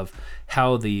description of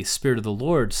how the Spirit of the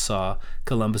Lord saw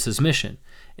Columbus's mission.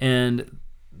 And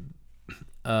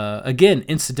again,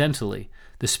 incidentally,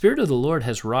 the Spirit of the Lord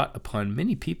has wrought upon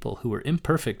many people who are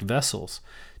imperfect vessels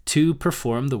to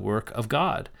perform the work of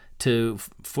God.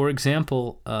 For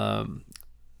example,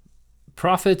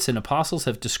 prophets and apostles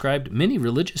have described many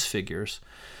religious figures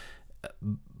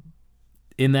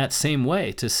in that same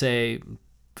way, to say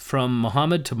from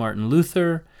Muhammad to Martin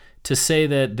Luther, to say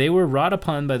that they were wrought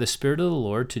upon by the Spirit of the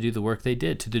Lord to do the work they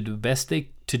did, to do the best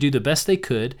they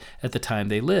could at the time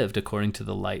they lived, according to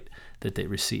the light that they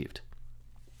received.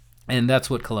 And that's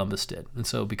what Columbus did. And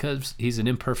so because he's an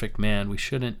imperfect man, we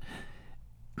shouldn't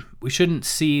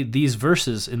see these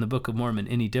verses in the Book of Mormon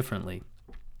any differently.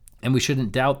 And we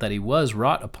shouldn't doubt that he was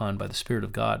wrought upon by the Spirit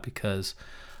of God, because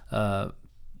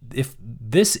if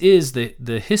this is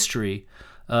the history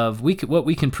of what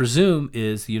we can presume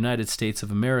is the United States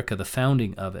of America, the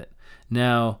founding of it.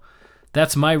 Now,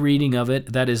 that's my reading of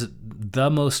it. That is the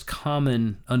most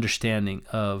common understanding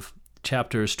of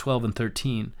chapters 12 and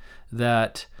 13,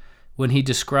 that when he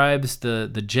describes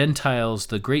the Gentiles,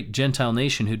 the great Gentile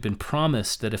nation who'd been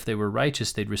promised that if they were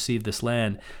righteous, they'd receive this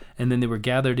land, and then they were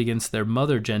gathered against their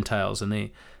mother Gentiles,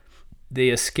 and they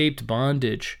escaped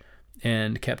bondage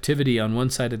and captivity on one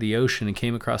side of the ocean and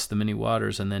came across the many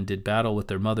waters and then did battle with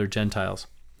their mother Gentiles.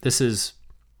 This is,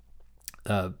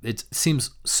 it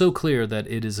seems so clear that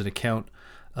it is an account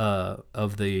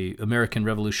of the American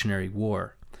Revolutionary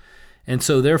War. And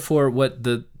so therefore what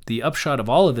the upshot of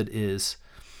all of it is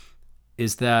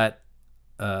that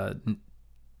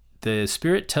the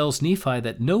Spirit tells Nephi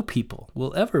that no people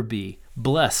will ever be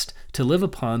blessed to live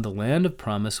upon the land of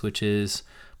promise, which is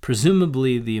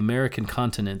presumably the American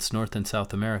continents, North and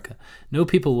South America. No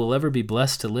people will ever be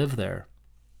blessed to live there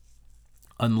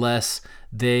unless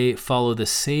they follow the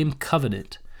same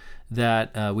covenant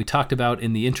that we talked about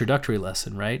in the introductory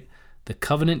lesson, right? The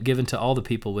covenant given to all the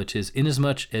people, which is,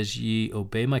 inasmuch as ye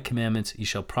obey my commandments, ye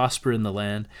shall prosper in the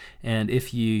land. And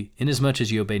inasmuch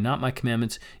as ye obey not my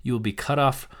commandments, you will be cut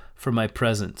off from my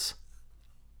presence.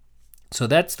 So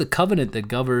that's the covenant that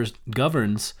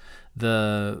governs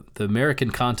the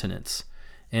American continents.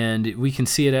 And we can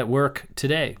see it at work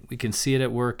today. We can see it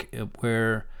at work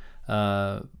where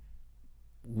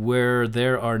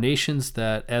there are nations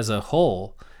that as a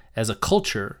whole, as a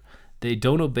culture, they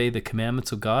don't obey the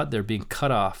commandments of God. They're being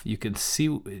cut off. You can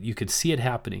see it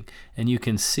happening, and you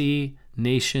can see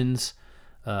nations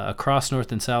across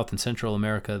North and South and Central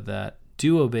America that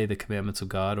do obey the commandments of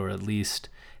God, or at least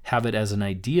have it as an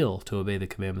ideal to obey the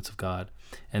commandments of God,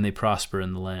 and they prosper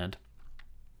in the land.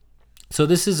 So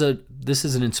this is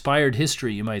an inspired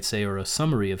history, you might say, or a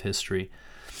summary of history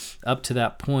up to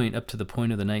that point, up to the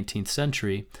point of the 19th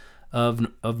century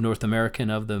of North America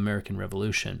and of the American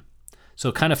Revolution.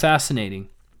 So kind of fascinating.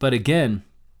 But again,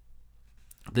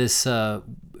 this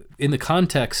in the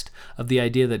context of the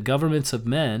idea that governments of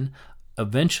men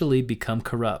eventually become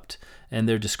corrupt, and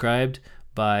they're described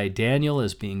by Daniel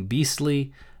as being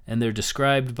beastly, and they're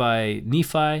described by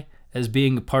Nephi as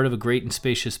being part of a great and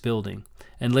spacious building.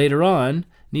 And later on,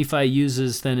 Nephi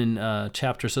uses then in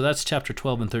so that's chapter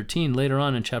 12 and 13. Later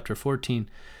on in chapter 14,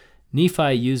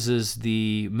 Nephi uses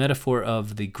the metaphor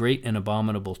of the great and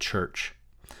abominable church.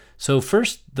 So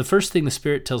the first thing the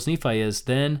Spirit tells Nephi is,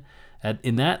 then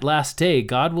in that last day,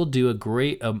 God will do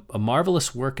a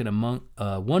marvelous work and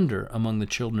wonder among the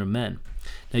children of men.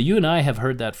 Now, you and I have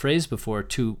heard that phrase before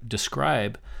to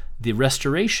describe the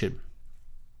restoration.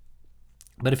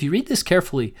 But if you read this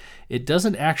carefully, it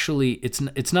doesn't actually,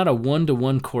 it's not a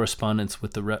one-to-one correspondence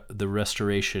with the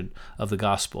restoration of the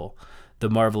gospel,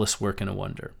 the marvelous work and a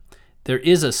wonder. There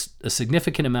is a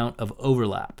significant amount of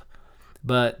overlap.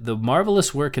 But the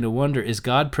marvelous work and a wonder is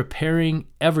God preparing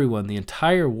everyone, the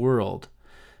entire world,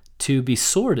 to be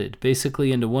sorted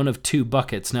basically into one of two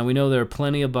buckets. Now, we know there are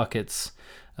plenty of buckets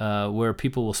where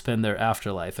people will spend their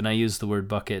afterlife. And I use the word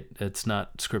bucket. It's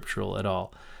not scriptural at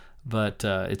all. But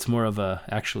it's more of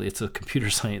it's a computer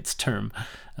science term.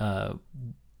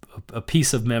 A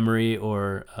piece of memory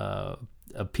or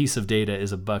a piece of data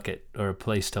is a bucket, or a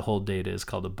place to hold data is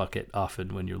called a bucket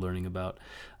often when you're learning about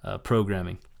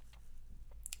programming.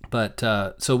 But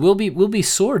so we'll be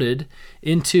sorted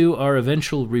into our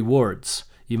eventual rewards,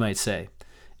 you might say.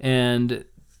 And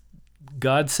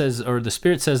God says, or the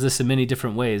Spirit says this in many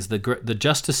different ways, the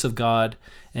justice of God,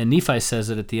 and Nephi says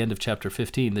it at the end of chapter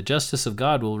 15, the justice of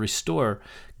God will restore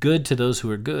good to those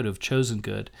who are good, who have chosen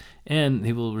good, and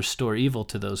he will restore evil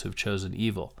to those who have chosen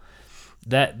evil.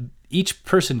 That each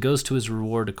person goes to his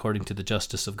reward according to the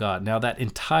justice of God. Now that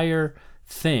entire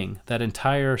thing, that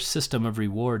entire system of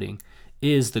rewarding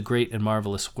is the great and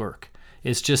marvelous work.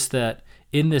 It's just that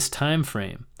in this time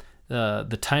frame,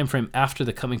 the time frame after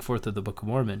the coming forth of the Book of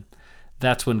Mormon,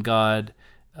 that's when God,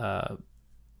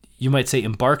 you might say,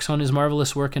 embarks on his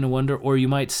marvelous work and a wonder, or you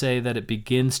might say that it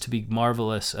begins to be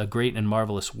marvelous, a great and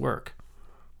marvelous work,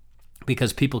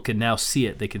 because people can now see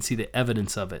it. They can see the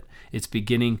evidence of it. It's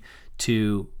beginning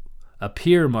to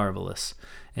appear marvelous.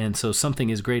 And so something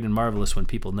is great and marvelous when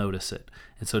people notice it.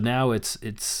 And so now it's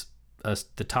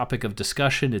the topic of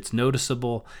discussion, it's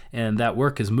noticeable, and that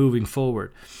work is moving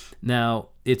forward. Now,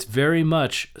 it's very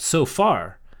much, so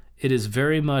far, it is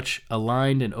very much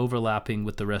aligned and overlapping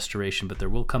with the restoration, but there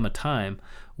will come a time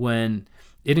when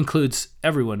it includes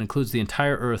everyone, includes the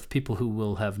entire earth, people who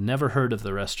will have never heard of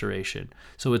the restoration.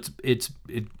 So it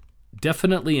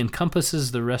definitely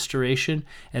encompasses the restoration,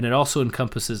 and it also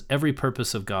encompasses every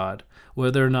purpose of God,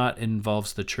 whether or not it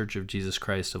involves the Church of Jesus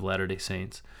Christ of Latter-day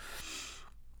Saints.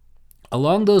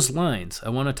 Along those lines, I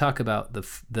want to talk about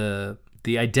the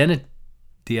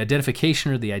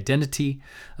identification or the identity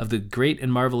of the great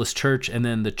and marvelous church, and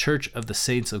then the Church of the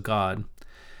Saints of God,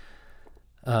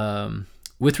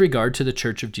 with regard to the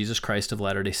Church of Jesus Christ of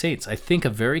Latter-day Saints. I think a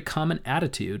very common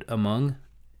attitude among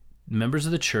members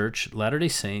of the church, Latter-day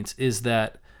Saints, is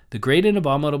that the great and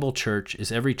abominable church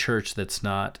is every church that's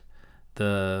not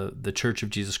the Church of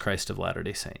Jesus Christ of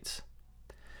Latter-day Saints.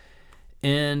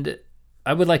 And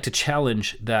I would like to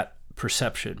challenge that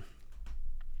perception.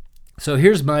 So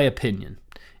here's my opinion,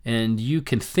 and you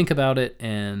can think about it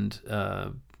and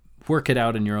work it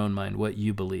out in your own mind, what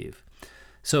you believe.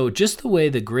 So just the way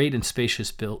the great and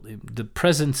spacious building, the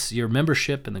presence, your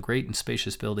membership in the great and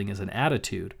spacious building is an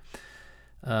attitude.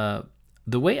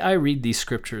 The way I read these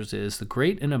scriptures is the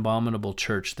great and abominable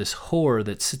church, this whore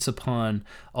that sits upon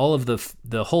all of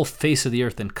the whole face of the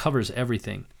earth and covers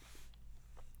everything.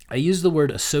 I used the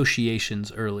word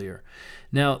associations earlier.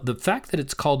 Now, the fact that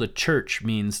it's called a church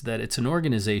means that it's an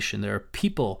organization. There are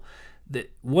people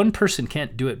that one person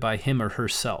can't do it by him or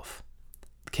herself,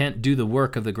 can't do the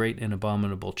work of the great and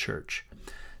abominable church.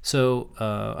 So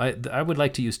I would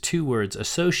like to use two words,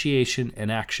 association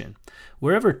and action.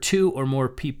 Wherever two or more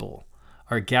people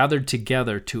are gathered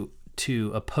together to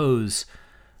oppose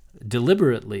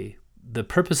deliberately the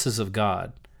purposes of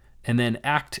God and then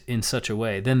act in such a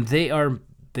way, then they are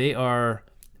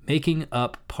making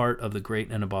up part of the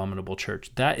great and abominable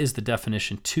church. That is the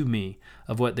definition to me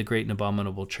of what the great and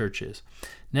abominable church is.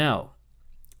 Now,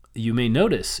 you may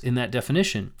notice in that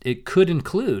definition, it could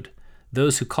include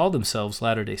those who call themselves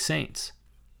Latter-day Saints.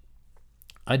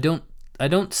 I don't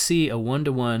see a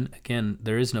one-to-one, again,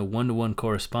 there is no one-to-one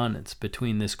correspondence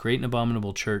between this great and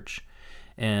abominable church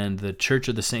and the Church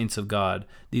of the Saints of God.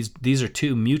 These are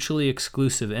two mutually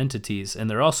exclusive entities, and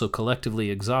they're also collectively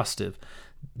exhaustive.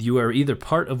 You are either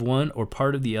part of one or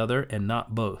part of the other, and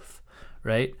not both,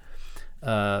 right?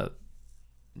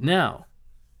 Now,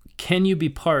 can you be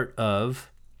part of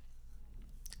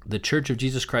the Church of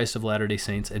Jesus Christ of Latter-day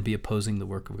Saints and be opposing the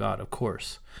work of God? Of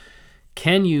course.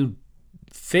 Can you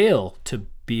fail to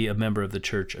be a member of the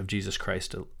Church of Jesus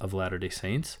Christ of Latter-day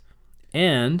Saints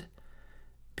and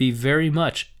be very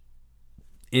much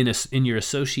in your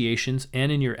associations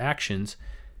and in your actions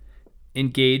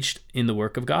engaged in the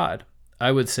work of God?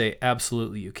 I would say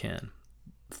absolutely you can.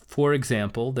 For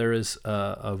example, there is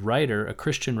a writer, a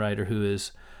Christian writer, who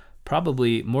is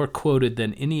probably more quoted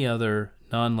than any other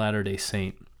non-Latter-day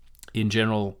Saint in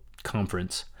general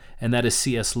conference, and that is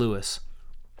C.S. Lewis.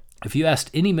 If you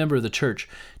asked any member of the church,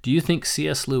 do you think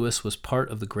C.S. Lewis was part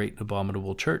of the great and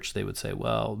abominable church? They would say,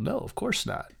 well, no, of course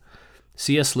not.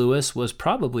 C.S. Lewis was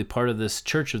probably part of this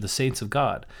Church of the Saints of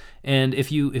God. And if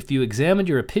you examined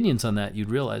your opinions on that, you'd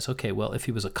realize, okay, well, if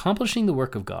he was accomplishing the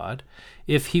work of God,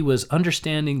 if he was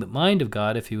understanding the mind of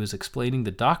God, if he was explaining the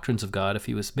doctrines of God, if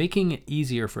he was making it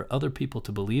easier for other people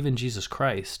to believe in Jesus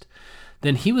Christ,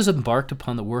 then he was embarked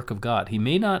upon the work of God. He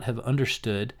may not have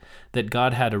understood that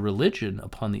God had a religion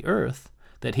upon the earth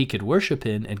that he could worship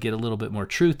in and get a little bit more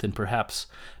truth and perhaps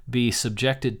be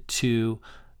subjected to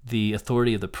the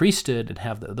authority of the priesthood and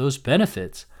have those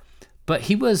benefits, but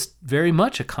he was very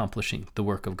much accomplishing the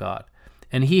work of God.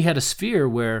 And he had a sphere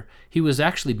where he was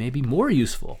actually maybe more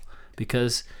useful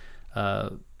because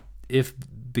of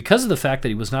the fact that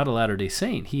he was not a Latter-day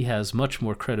Saint, he has much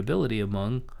more credibility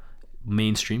among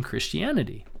mainstream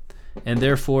Christianity. And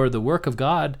therefore the work of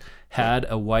God had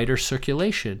a wider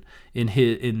circulation in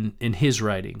his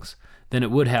writings than it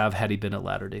would have had he been a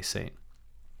Latter-day Saint.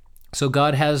 So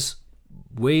God has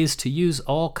ways to use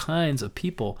all kinds of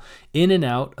people in and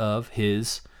out of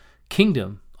his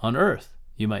kingdom on earth,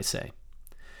 you might say.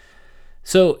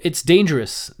 So it's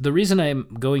dangerous. The reason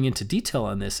I'm going into detail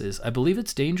on this is I believe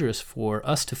it's dangerous for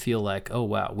us to feel like, oh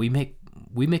wow, we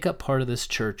make up part of this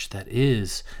church that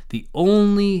is the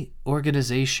only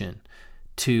organization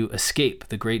to escape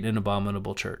the great and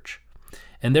abominable church.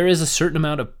 And there is a certain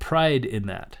amount of pride in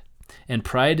that. And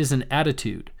pride is an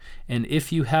attitude. And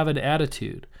if you have an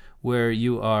attitude where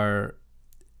you are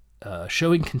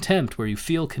showing contempt, where you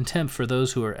feel contempt for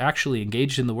those who are actually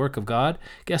engaged in the work of God,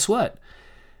 guess what?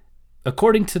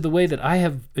 According to the way that I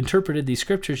have interpreted these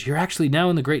scriptures, you're actually now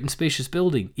in the great and spacious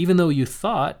building, even though you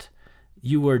thought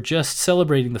you were just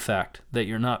celebrating the fact that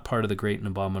you're not part of the great and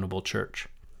abominable church.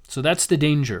 So that's the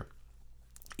danger.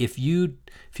 If you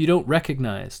don't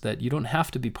recognize that you don't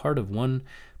have to be part of one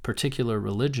particular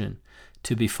religion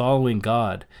to be following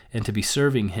God and to be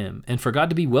serving Him, and for God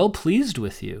to be well pleased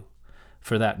with you,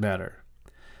 for that matter,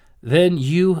 then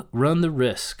you run the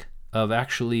risk of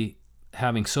actually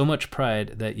having so much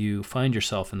pride that you find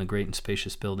yourself in the great and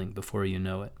spacious building before you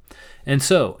know it. And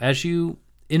so, as you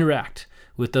interact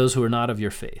with those who are not of your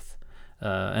faith,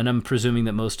 and I'm presuming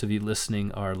that most of you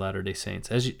listening are Latter-day Saints,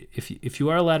 if you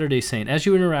are a Latter-day Saint, as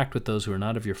you interact with those who are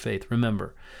not of your faith,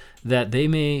 remember that they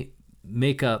may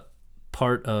make up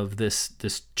part of this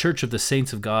church of the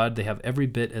saints of God. They have every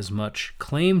bit as much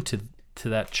claim to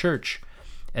that church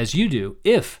as you do,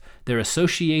 if their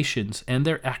associations and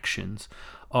their actions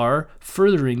are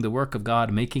furthering the work of God,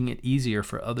 making it easier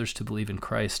for others to believe in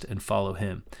Christ and follow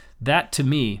Him. That, to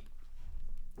me,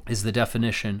 is the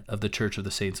definition of the Church of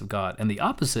the Saints of God. And the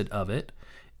opposite of it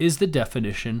is the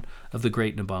definition of the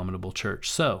great and abominable church.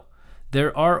 So,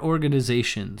 there are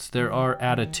organizations, there are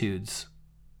attitudes,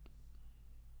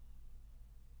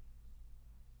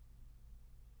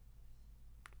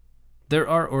 there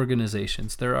are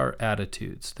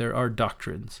attitudes, there are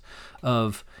doctrines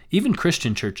of even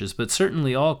Christian churches, but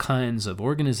certainly all kinds of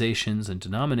organizations and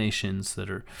denominations that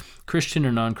are Christian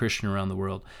or non-Christian around the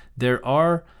world. There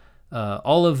are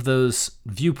all of those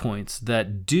viewpoints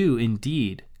that do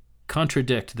indeed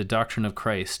contradict the doctrine of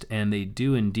Christ, and they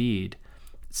do indeed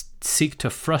seek to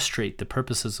frustrate the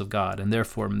purposes of God, and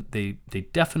therefore they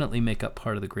definitely make up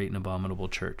part of the great and abominable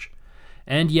church.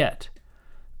 And yet,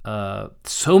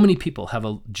 so many people have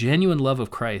a genuine love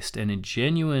of Christ and a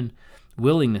genuine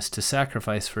willingness to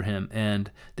sacrifice for Him,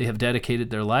 and they have dedicated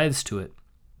their lives to it.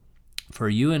 For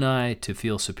you and I to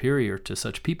feel superior to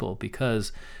such people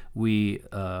because we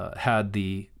had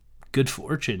the good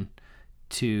fortune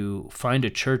to find a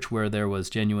church where there was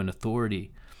genuine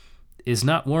authority is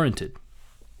not warranted.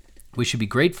 We should be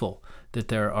grateful that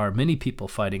there are many people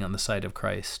fighting on the side of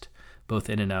Christ, both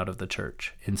in and out of the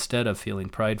church, instead of feeling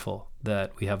prideful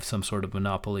that we have some sort of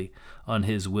monopoly on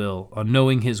His will, on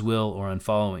knowing His will, or on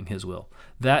following His will.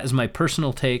 That is my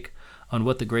personal take on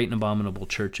what the great and abominable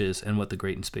church is and what the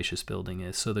great and spacious building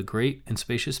is. So the great and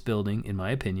spacious building, in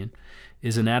my opinion,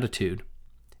 is an attitude,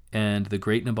 and the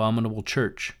great and abominable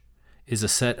church is a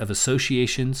set of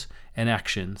associations and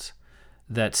actions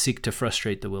that seek to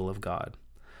frustrate the will of God.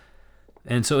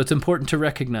 And so it's important to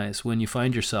recognize when you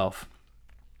find yourself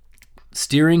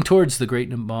steering towards the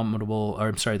great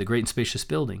and spacious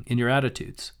building in your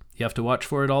attitudes. You have to watch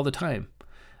for it all the time.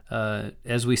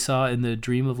 As we saw in the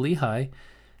dream of Lehi,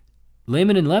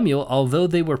 Laman and Lemuel, although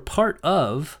they were part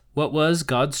of what was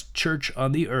God's church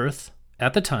on the earth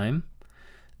at the time,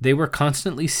 they were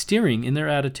constantly steering in their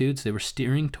attitudes. They were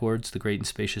steering towards the great and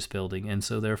spacious building. And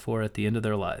so therefore, at the end of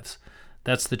their lives,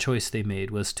 that's the choice they made,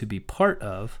 was to be part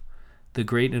of the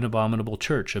great and abominable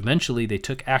church. Eventually, they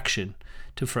took action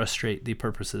to frustrate the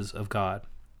purposes of God.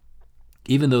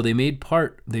 Even though they were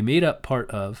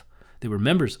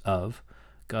members of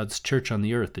God's church on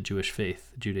the earth, the Jewish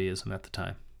faith, Judaism at the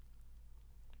time.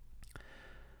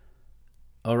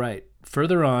 All right,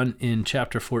 further on in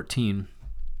chapter 14,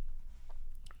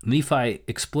 Nephi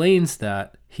explains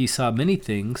that he saw many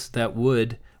things that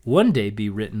would one day be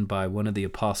written by one of the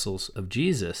apostles of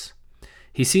Jesus.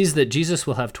 He sees that Jesus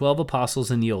will have 12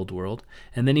 apostles in the old world,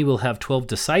 and then He will have 12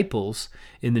 disciples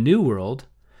in the new world,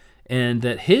 and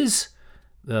that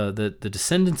the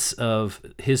descendants of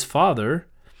His father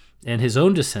and His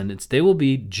own descendants, they will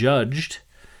be judged,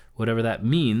 whatever that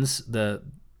means. The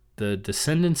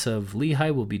descendants of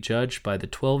Lehi will be judged by the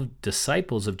 12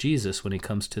 disciples of Jesus when He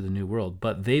comes to the new world,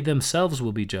 but they themselves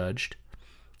will be judged,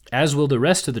 as will the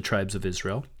rest of the tribes of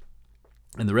Israel,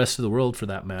 and the rest of the world for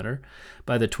that matter,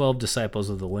 by the 12 disciples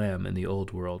of the Lamb in the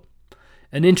old world.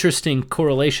 An interesting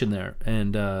correlation there,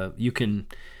 and I'll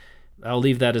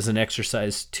leave that as an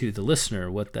exercise to the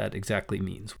listener, what that exactly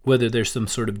means, whether there's some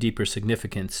sort of deeper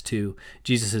significance to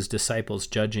Jesus' disciples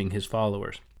judging His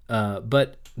followers.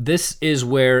 But this is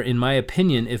where, in my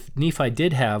opinion, if Nephi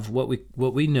did have what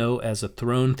we know as a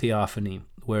throne theophany,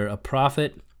 where a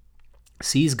prophet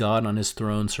sees God on His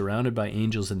throne surrounded by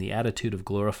angels in the attitude of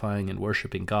glorifying and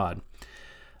worshiping God.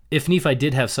 If Nephi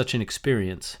did have such an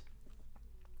experience,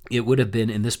 it would have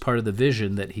been in this part of the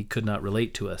vision that he could not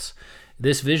relate to us.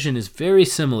 This vision is very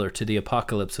similar to the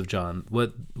Apocalypse of John,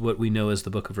 what we know as the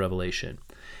book of Revelation.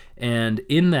 And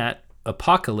in that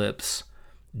apocalypse,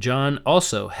 John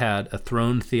also had a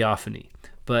throne theophany,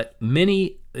 but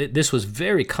this was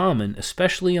very common,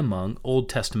 especially among Old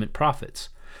Testament prophets.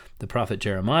 The prophet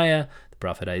Jeremiah, the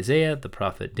prophet Isaiah, the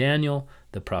prophet Daniel,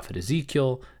 the prophet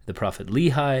Ezekiel, the prophet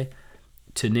Lehi,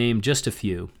 to name just a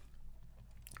few.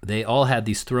 They all had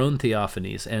these throne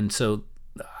theophanies, and so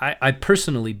I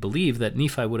personally believe that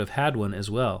Nephi would have had one as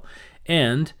well,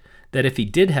 and that if he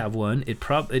did have one,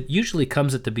 it usually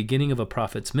comes at the beginning of a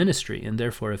prophet's ministry, and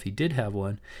therefore if he did have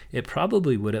one, it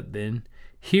probably would have been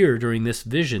here during this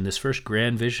vision, this first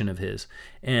grand vision of his.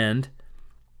 And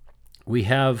we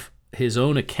have his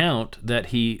own account that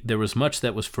there was much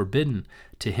that was forbidden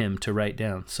to him to write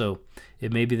down. So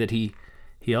it may be that he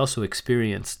also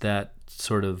experienced that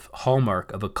sort of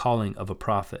hallmark of a calling of a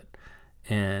prophet.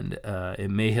 And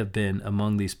it may have been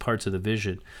among these parts of the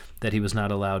vision that he was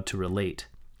not allowed to relate.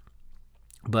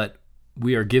 But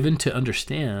we are given to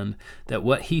understand that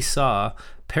what he saw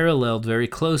paralleled very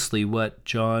closely what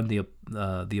John,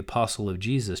 the apostle of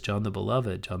Jesus, John the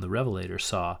Beloved, John the Revelator,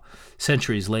 saw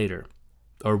centuries later,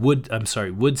 or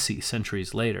would see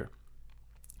centuries later.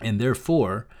 And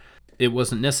therefore, it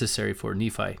wasn't necessary for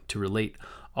Nephi to relate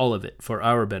all of it for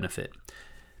our benefit.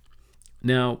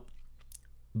 Now,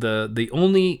 the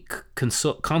only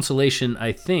consolation,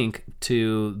 I think,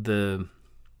 to the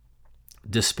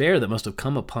despair that must have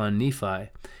come upon Nephi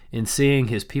in seeing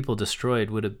his people destroyed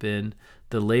would have been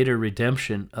the later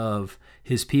redemption of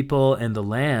his people and the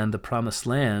land, the promised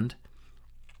land,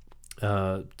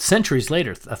 centuries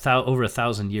later, over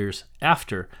 1,000 years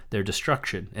after their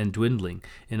destruction and dwindling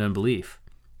in unbelief.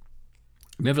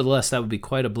 Nevertheless, that would be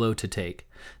quite a blow to take.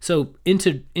 So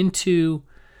into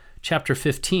chapter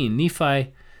 15,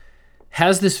 Nephi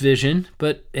has this vision,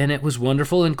 and it was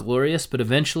wonderful and glorious, but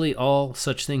eventually all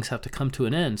such things have to come to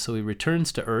an end. So he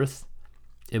returns to earth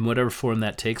in whatever form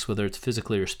that takes, whether it's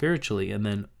physically or spiritually, and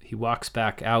then he walks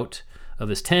back out of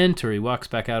his tent, or he walks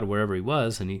back out of wherever he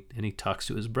was, and he talks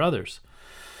to his brothers.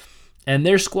 And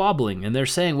they're squabbling, and they're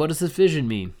saying, what does this vision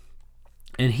mean?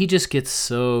 And he just gets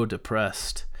so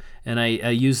depressed. And I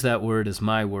use that word as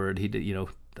my word.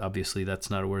 Obviously that's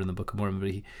not a word in the Book of Mormon, but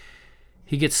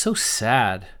he gets so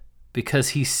sad because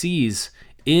he sees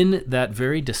in that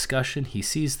very discussion, he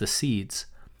sees the seeds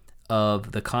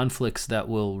of the conflicts that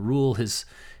will rule his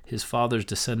father's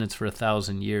descendants for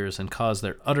 1,000 years and cause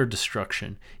their utter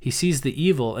destruction. He sees the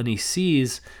evil, and he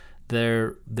sees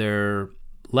their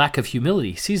lack of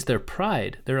humility. He sees their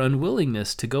pride, their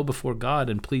unwillingness to go before God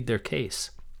and plead their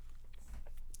case.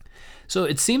 So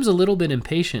it seems a little bit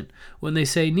impatient when they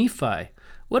say, Nephi,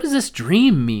 what does this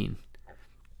dream mean?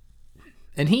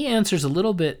 And he answers a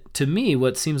little bit, to me,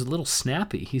 what seems a little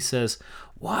snappy. He says,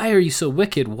 why are you so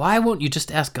wicked? Why won't you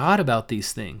just ask God about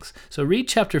these things? So read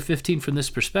chapter 15 from this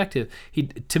perspective.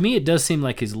 To me, it does seem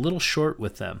like he's a little short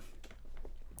with them.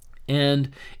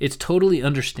 And it's totally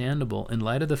understandable in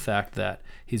light of the fact that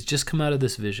he's just come out of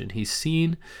this vision. He's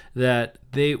seen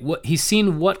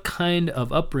what kind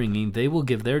of upbringing they will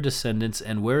give their descendants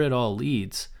and where it all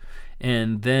leads.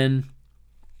 And then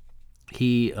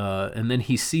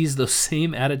he sees those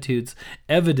same attitudes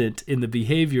evident in the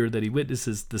behavior that he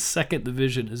witnesses the second the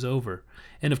vision is over.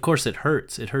 And of course it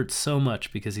hurts. It hurts so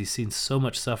much because he's seen so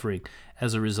much suffering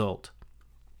as a result.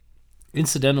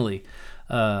 Incidentally,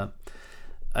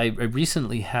 I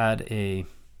recently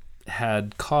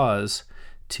had cause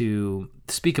to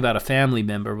speak about a family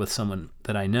member with someone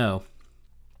that I know.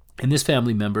 And this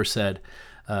family member said,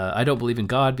 I don't believe in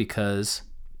God because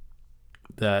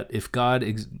that if God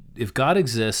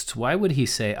exists, why would he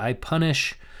say, I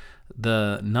punish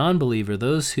the non-believer,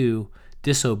 those who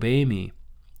disobey me,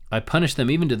 I punish them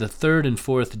even to the third and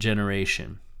fourth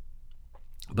generation.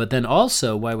 But then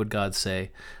also, why would God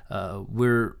say,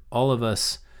 we're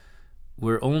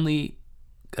only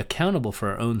accountable for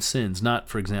our own sins, not,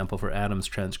 for example, for Adam's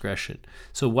transgression.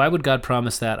 So why would God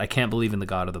promise that? I can't believe in the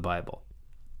God of the Bible.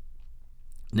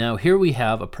 Now, here we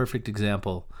have a perfect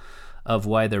example of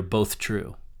why they're both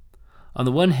true. On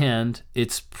the one hand,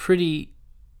 it's pretty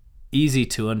easy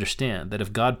to understand that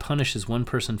if God punishes one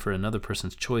person for another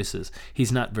person's choices,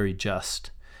 he's not very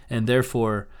just. And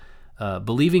therefore,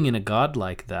 believing in a God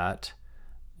like that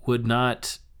would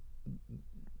not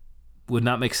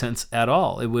make sense at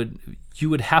all. You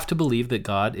would have to believe that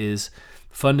God is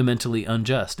fundamentally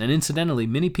unjust. And incidentally,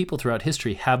 many people throughout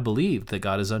history have believed that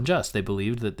God is unjust. They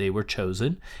believed that they were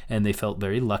chosen, and they felt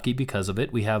very lucky because of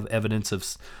it. We have evidence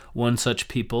of one such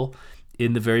people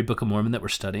in the very Book of Mormon that we're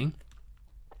studying.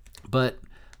 But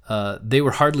they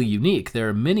were hardly unique. There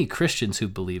are many Christians who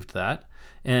believed that,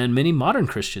 and many modern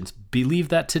Christians believe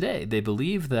that today. They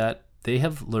believe that they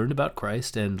have learned about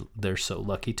Christ, and they're so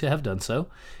lucky to have done so,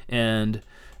 and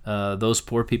Those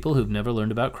poor people who've never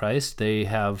learned about Christ, they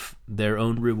have their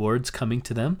own rewards coming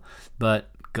to them, but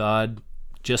God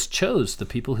just chose the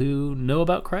people who know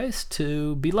about Christ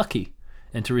to be lucky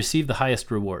and to receive the highest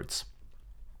rewards.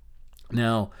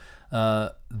 Now,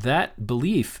 that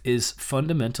belief is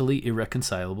fundamentally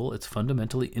irreconcilable. It's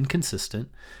fundamentally inconsistent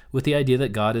with the idea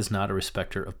that God is not a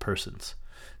respecter of persons.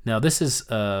 Now, that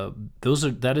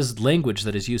is language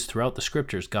that is used throughout the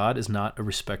scriptures. God is not a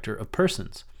respecter of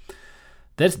persons.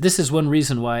 This is one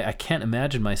reason why I can't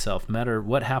imagine myself, no matter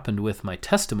what happened with my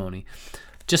testimony,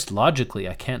 just logically,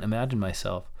 I can't imagine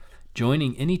myself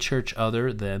joining any church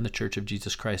other than the Church of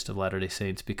Jesus Christ of Latter-day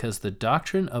Saints, because the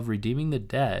doctrine of redeeming the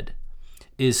dead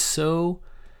is so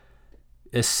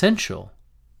essential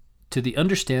to the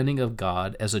understanding of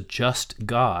God as a just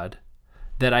God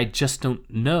that I just don't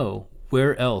know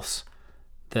where else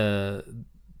the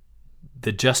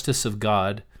justice of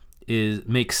God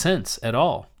makes sense at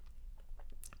all.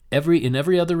 In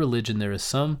every other religion, there is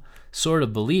some sort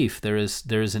of belief. There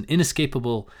is an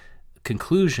inescapable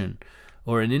conclusion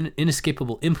or an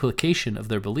inescapable implication of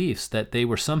their beliefs that they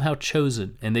were somehow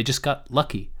chosen and they just got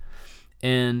lucky.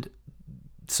 And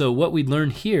so what we learn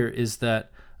here is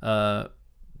that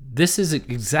this is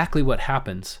exactly what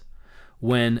happens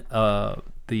when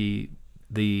the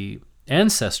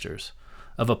ancestors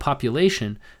of a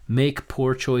population make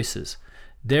poor choices.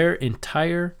 Their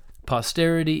entire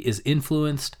posterity is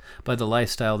influenced by the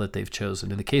lifestyle that they've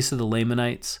chosen. In the case of the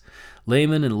Lamanites,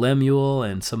 Laman and Lemuel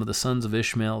and some of the sons of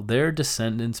Ishmael, their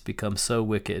descendants become so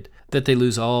wicked that they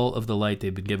lose all of the light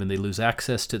they've been given. They lose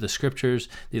access to the scriptures.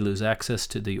 They lose access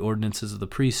to the ordinances of the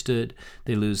priesthood.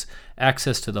 They lose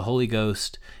access to the Holy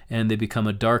Ghost, and they become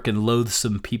a dark and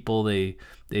loathsome people. They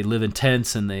live in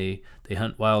tents and they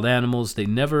hunt wild animals. They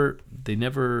never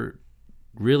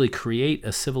really create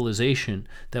a civilization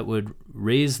that would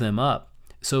raise them up.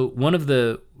 So one of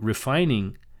the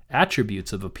refining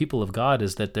attributes of a people of God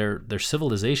is that their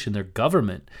civilization, their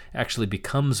government, actually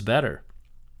becomes better.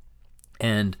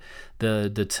 And the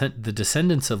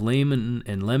descendants of Laman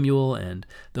and Lemuel and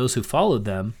those who followed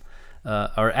them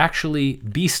are actually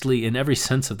beastly in every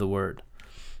sense of the word.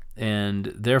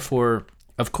 And therefore,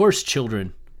 of course,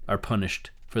 children are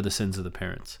punished for the sins of the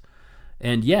parents.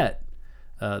 And yet,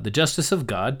 the justice of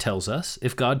God tells us,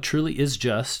 if God truly is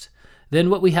just, then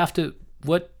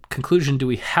what conclusion do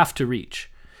we have to reach?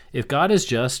 If God is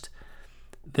just,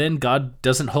 then God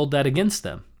doesn't hold that against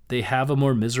them. They have a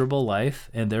more miserable life,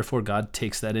 and therefore God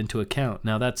takes that into account.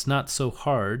 Now, that's not so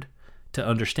hard to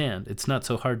understand. It's not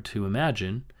so hard to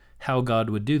imagine how God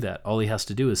would do that. All he has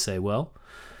to do is say, well,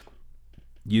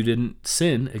 you didn't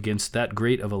sin against that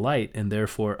great of a light, and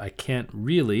therefore I can't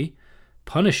really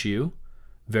punish you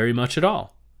very much at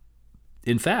all.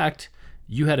 In fact,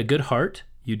 you had a good heart.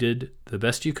 You did the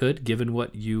best you could given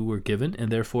what you were given,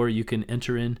 and therefore you can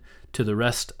enter into the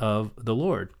rest of the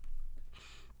Lord.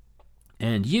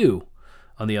 And you,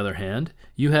 on the other hand,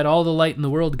 you had all the light in the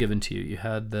world given to you. You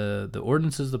had the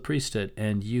ordinances of the priesthood,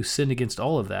 and you sinned against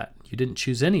all of that. You didn't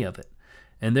choose any of it.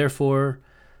 And therefore,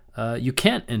 you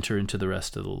can't enter into the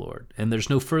rest of the Lord, and there's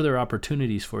no further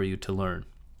opportunities for you to learn.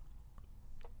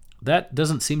 That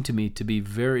doesn't seem to me to be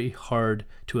very hard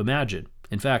to imagine.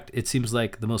 In fact, it seems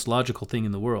like the most logical thing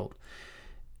in the world.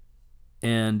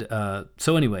 And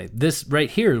so anyway, this right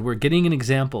here, we're getting an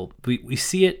example. We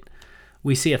see it.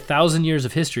 We see 1,000 years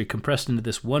of history compressed into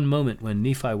this one moment when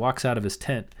Nephi walks out of his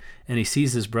tent and he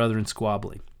sees his brethren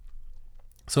squabbling.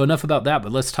 So enough about that,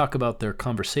 but let's talk about their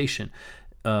conversation.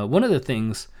 One of the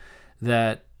things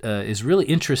that is really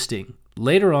interesting,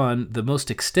 later on, the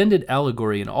most extended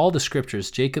allegory in all the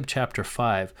scriptures, Jacob chapter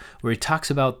 5, where he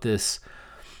talks about this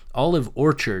olive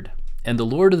orchard, and the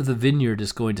Lord of the vineyard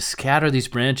is going to scatter these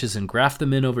branches and graft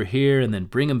them in over here and then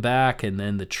bring them back, and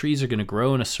then the trees are going to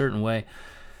grow in a certain way.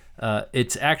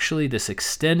 It's actually this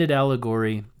extended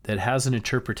allegory that has an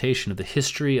interpretation of the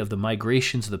history of the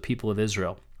migrations of the people of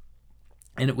Israel.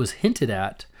 And it was hinted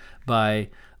at by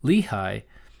Lehi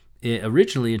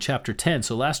originally in chapter 10.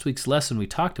 So last week's lesson we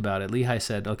talked about it. Lehi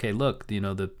said, okay, look,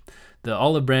 the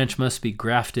olive branch must be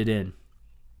grafted in.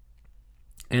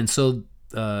 And so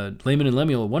Laman and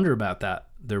Lemuel wonder about that.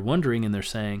 They're wondering and they're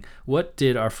saying, what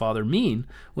did our father mean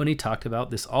when he talked about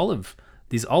these olive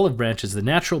branches, the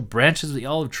natural branches of the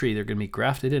olive tree? They're going to be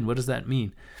grafted in. What does that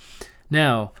mean?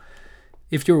 Now,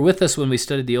 if you were with us when we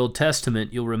studied the Old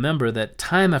Testament, you'll remember that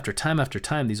time after time after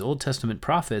time, these Old Testament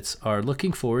prophets are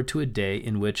looking forward to a day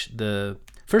in which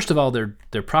first of all,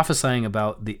 they're prophesying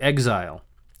about the exile,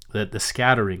 the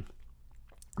scattering.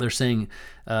 They're saying,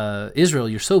 Israel,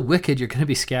 you're so wicked, you're going to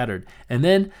be scattered. And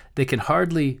then they can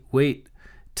hardly wait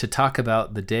to talk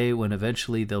about the day when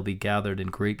eventually they'll be gathered in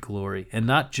great glory. And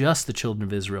not just the children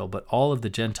of Israel, but all of the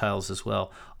Gentiles as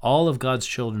well. All of God's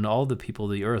children, all the people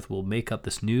of the earth will make up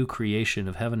this new creation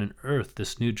of heaven and earth,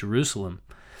 this new Jerusalem.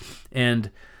 And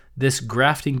this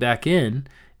grafting back in,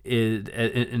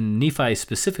 and Nephi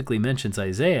specifically mentions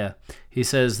Isaiah, he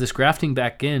says this grafting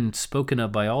back in spoken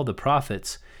of by all the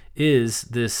prophets is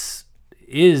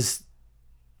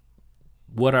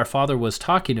what our father was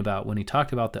talking about when he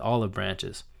talked about the olive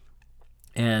branches.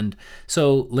 And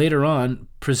so later on,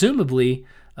 presumably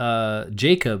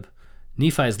Jacob,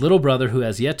 Nephi's little brother who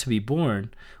has yet to be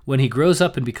born, when he grows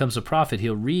up and becomes a prophet,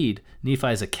 he'll read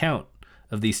Nephi's account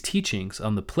of these teachings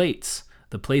on the plates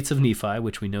of Nephi,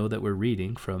 which we know that we're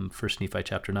reading from 1 Nephi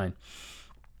chapter 9.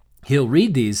 He'll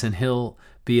read these and he'll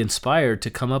be inspired to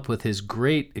come up with his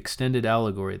great extended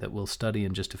allegory that we'll study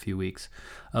in just a few weeks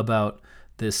about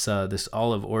this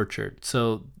olive orchard.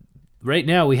 So right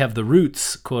now we have the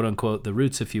roots, quote unquote, the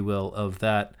roots, if you will, of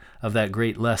that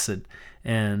great lesson,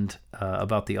 and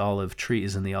about the olive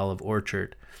trees and the olive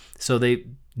orchard. So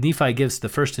Nephi gives the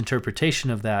first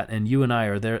interpretation of that, and you and I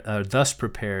are thus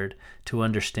prepared to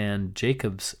understand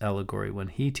Jacob's allegory when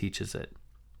he teaches it.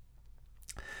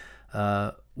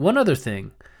 One other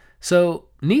thing. So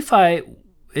Nephi,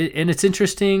 and it's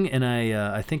interesting, and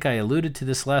I think I alluded to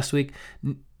this last week,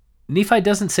 Nephi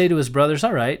doesn't say to his brothers,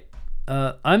 all right,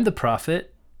 I'm the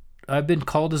prophet. I've been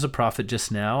called as a prophet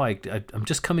just now. I'm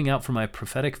just coming out for my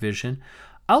prophetic vision.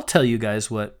 I'll tell you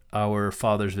guys what our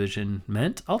father's vision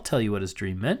meant. I'll tell you what his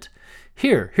dream meant.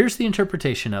 Here's the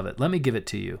interpretation of it. Let me give it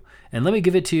to you. And let me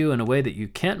give it to you in a way that you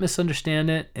can't misunderstand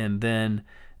it, and then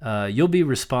you'll be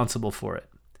responsible for it.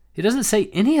 He doesn't say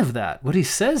any of that. What he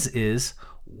says is,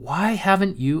 why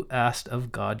haven't you asked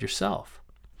of God yourself?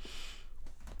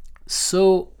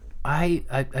 So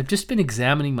I've just been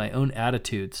examining my own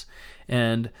attitudes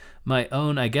and my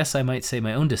own, I guess I might say,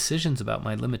 my own decisions about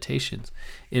my limitations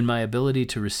in my ability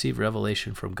to receive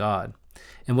revelation from God.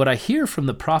 And what I hear from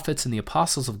the prophets and the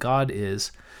apostles of God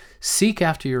is, seek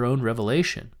after your own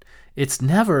revelation. It's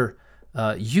never,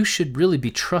 you should really be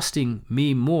trusting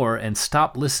me more and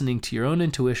stop listening to your own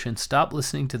intuition, stop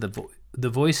listening to the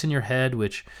voice in your head,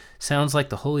 which sounds like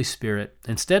the Holy Spirit.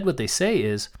 Instead, what they say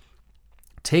is,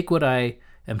 take what I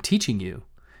am teaching you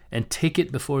and take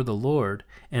it before the Lord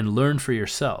and learn for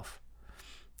yourself.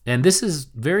 And this is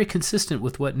very consistent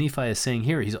with what Nephi is saying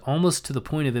here. He's almost to the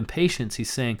point of impatience.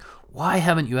 He's saying, why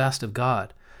haven't you asked of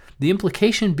God? The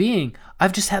implication being,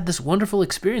 I've just had this wonderful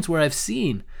experience where I've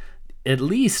seen at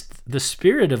least the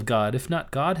Spirit of God, if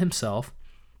not God himself.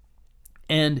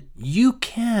 And you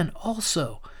can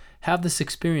also have this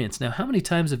experience. Now, how many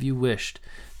times have you wished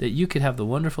that you could have the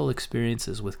wonderful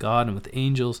experiences with God and with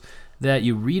angels that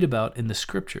you read about in the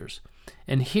scriptures?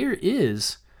 And here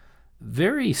is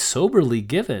very soberly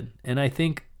given, and I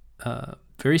think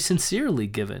very sincerely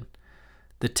given,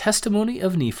 the testimony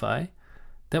of Nephi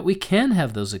that we can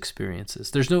have those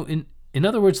experiences. There's no, in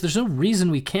other words, there's no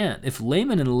reason we can't. If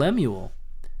Laman and Lemuel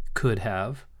could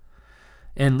have,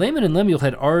 and Laman and Lemuel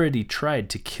had already tried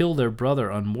to kill their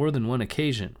brother on more than one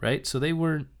occasion, right? So they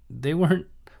weren't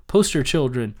poster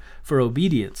children for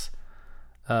obedience.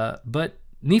 But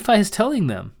Nephi is telling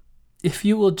them, if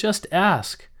you will just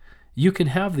ask, you can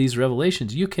have these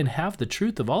revelations. You can have the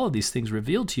truth of all of these things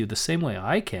revealed to you the same way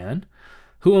I can.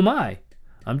 Who am I?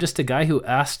 I'm just a guy who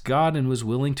asked God and was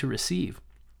willing to receive.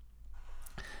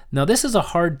 Now, this is a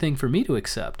hard thing for me to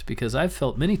accept because I've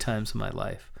felt many times in my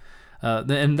life,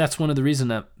 and that's one of the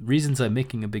reasons I'm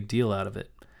making a big deal out of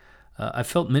it. I've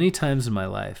felt many times in my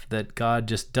life that God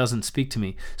just doesn't speak to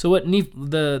me. So what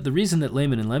the reason that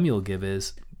Laman and Lemuel give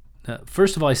is,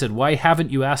 first of all, I said, why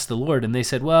haven't you asked the Lord? And they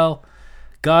said, well,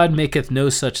 God maketh no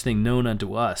such thing known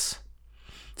unto us.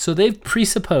 So they've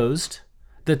presupposed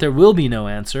that there will be no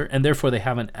answer, and therefore they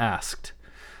haven't asked.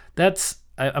 I'm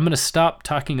going to stop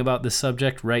talking about this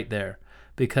subject right there,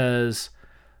 because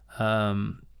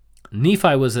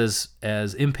Nephi was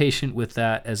as impatient with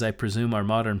that as I presume our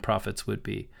modern prophets would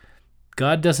be.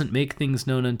 God doesn't make things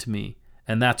known unto me,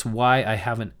 and that's why I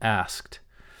haven't asked.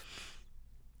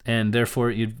 And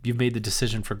therefore, you've made the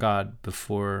decision for God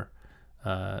before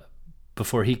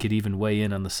he could even weigh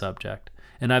in on the subject.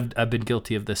 And I've been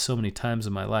guilty of this so many times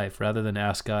in my life. Rather than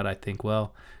ask God, I think,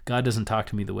 well, God doesn't talk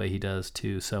to me the way he does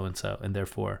to so-and-so, and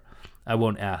therefore I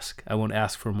won't ask. I won't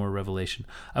ask for more revelation.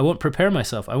 I won't prepare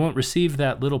myself. I won't receive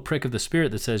that little prick of the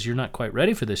Spirit that says, you're not quite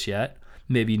ready for this yet.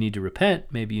 Maybe you need to repent.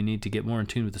 Maybe you need to get more in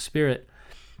tune with the Spirit.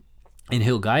 And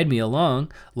he'll guide me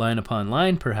along, line upon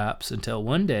line perhaps, until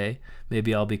one day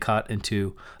maybe I'll be caught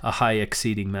into a high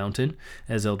exceeding mountain,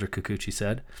 as Elder Kikuchi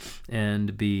said,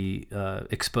 and be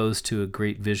exposed to a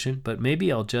great vision. But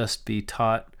maybe I'll just be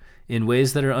taught in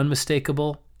ways that are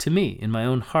unmistakable to me, in my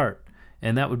own heart,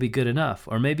 and that would be good enough.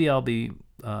 Or maybe I'll be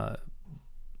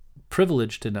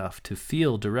privileged enough to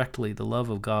feel directly the love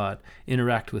of God,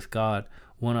 interact with God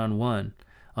one-on-one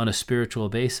on a spiritual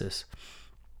basis.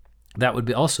 That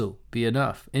would also be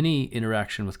enough. Any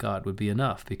interaction with God would be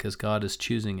enough because God is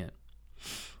choosing it.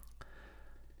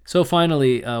 So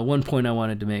finally, one point I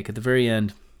wanted to make at the very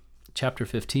end, chapter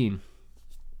 15.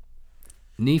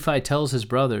 Nephi tells his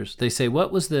brothers, they say,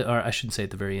 or I shouldn't say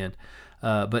at the very end,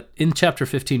 but in chapter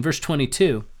 15, verse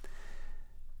 22,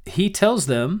 he tells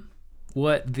them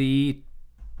what the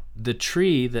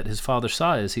tree that his father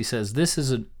saw is. He says, this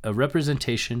is a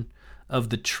representation of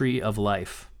the tree of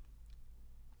life.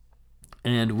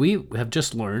 And we have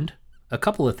just learned a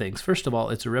couple of things. First of all,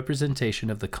 it's a representation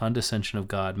of the condescension of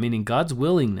God, meaning God's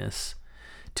willingness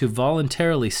to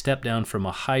voluntarily step down from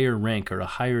a higher rank or a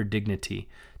higher dignity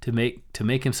to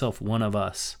make himself one of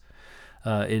us.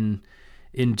 In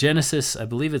Genesis, I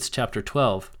believe it's chapter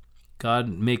 12, God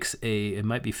makes it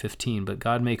might be 15, but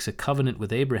God makes a covenant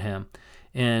with Abraham.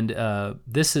 And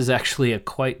this is actually a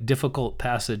quite difficult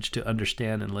passage to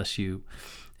understand unless you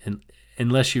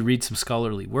read some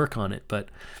scholarly work on it. But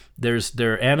there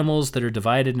are animals that are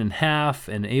divided in half,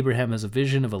 and Abraham has a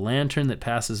vision of a lantern that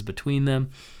passes between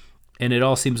them, and it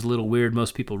all seems a little weird.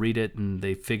 Most people read it and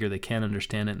they figure they can't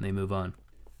understand it and they move on.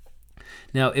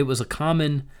 Now, it was a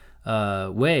common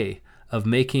way of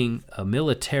making a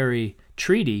military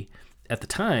treaty at the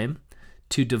time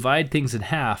to divide things in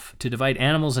half, to divide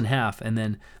animals in half, and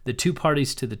then the two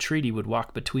parties to the treaty would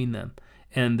walk between them.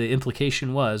 And the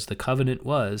implication was, the covenant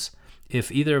was, if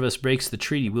either of us breaks the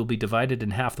treaty, we'll be divided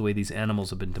in half the way these animals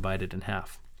have been divided in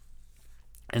half.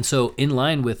 And so in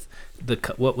line with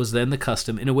what was then the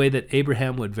custom, in a way that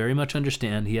Abraham would very much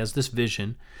understand, he has this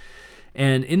vision.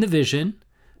 And in the vision,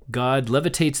 God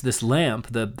levitates this lamp.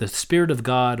 The Spirit of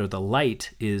God, or the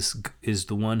light, is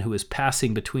the one who is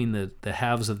passing between the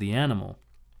halves of the animal.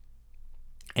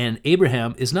 And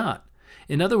Abraham is not.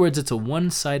 In other words, it's a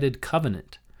one-sided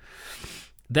covenant.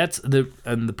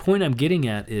 And the point I'm getting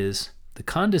at is the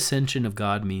condescension of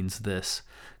God means this.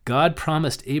 God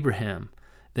promised Abraham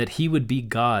that he would be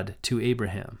God to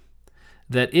Abraham,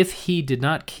 that if he did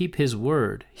not keep his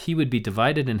word, he would be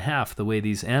divided in half the way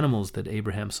these animals that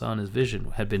Abraham saw in his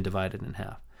vision had been divided in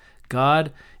half.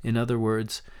 God, in other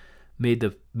words, made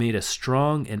a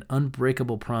strong and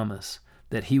unbreakable promise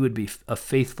that he would be a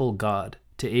faithful God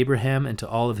to Abraham and to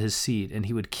all of his seed, and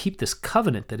he would keep this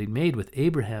covenant that he made with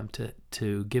Abraham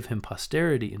to give him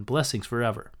posterity and blessings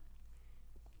forever.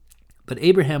 But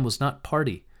Abraham was not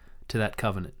party to that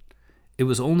covenant. It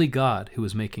was only God who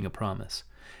was making a promise.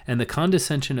 And the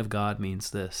condescension of God means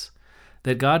this,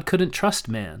 that God couldn't trust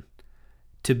man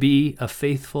to be a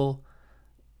faithful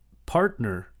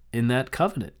partner in that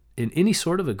covenant, in any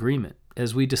sort of agreement,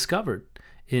 as we discovered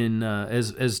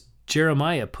as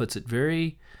Jeremiah puts it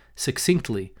very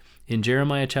succinctly in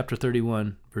Jeremiah chapter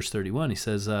 31, verse 31. He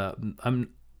says,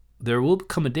 there will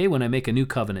come a day when I make a new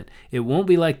covenant. It won't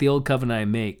be like the old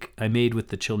covenant I made with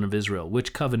the children of Israel,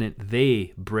 which covenant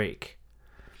they break.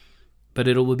 But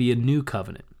it will be a new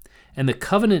covenant. And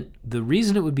the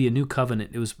reason it would be a new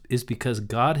covenant is because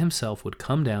God himself would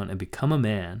come down and become a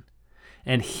man,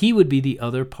 and he would be the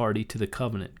other party to the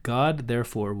covenant. God,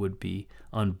 therefore, would be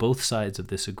on both sides of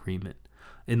this agreement.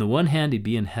 In the one hand, he'd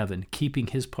be in heaven, keeping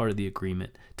his part of the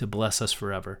agreement to bless us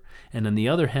forever. And on the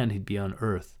other hand, he'd be on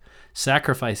earth,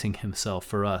 sacrificing himself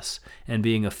for us and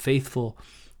being a faithful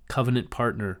covenant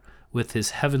partner with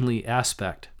his heavenly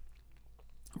aspect,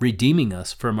 redeeming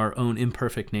us from our own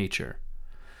imperfect nature.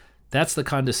 That's the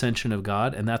condescension of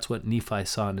God, and that's what Nephi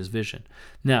saw in his vision.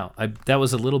 Now, that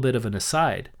was a little bit of an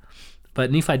aside,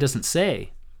 but Nephi doesn't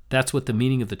say that's what the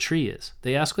meaning of the tree is.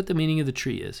 They ask what the meaning of the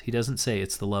tree is. He doesn't say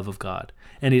it's the love of God,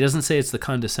 and he doesn't say it's the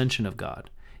condescension of God.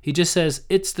 He just says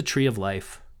it's the tree of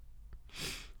life.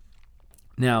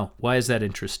 Now, why is that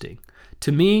interesting?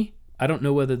 To me, I don't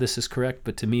know whether this is correct,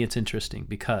 but to me it's interesting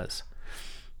because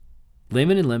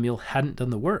Laman and Lemuel hadn't done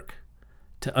the work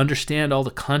to understand all the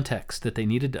context that they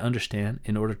needed to understand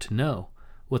in order to know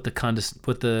what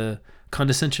the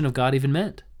condescension of God even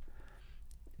meant.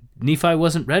 Nephi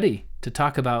wasn't ready to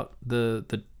talk about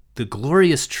the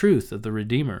glorious truth of the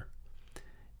Redeemer,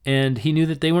 and he knew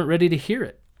that they weren't ready to hear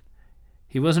it.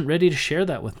 He wasn't ready to share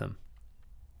that with them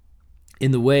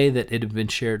in the way that it had been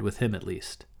shared with him, at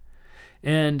least.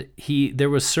 And there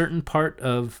was certain part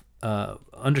of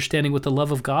understanding what the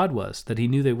love of God was, that he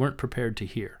knew they weren't prepared to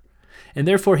hear. And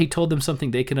therefore, he told them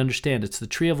something they could understand. It's the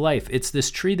tree of life. It's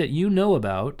this tree that you know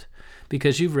about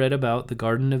because you've read about the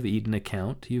Garden of Eden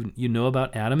account. You know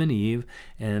about Adam and Eve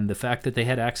and the fact that they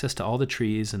had access to all the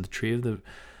trees and the tree of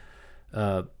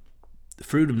the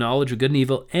fruit of knowledge of good and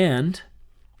evil. And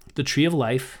the tree of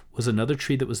life was another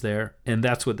tree that was there, and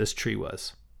that's what this tree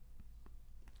was.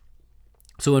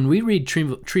 So when we read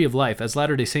tree of life, as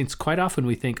Latter-day Saints, quite often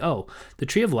we think, oh, the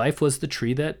tree of life was the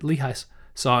tree that Lehi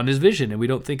saw in his vision, and we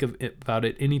don't think about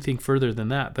it anything further than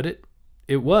that. But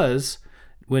it was,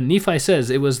 when Nephi says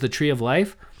it was the tree of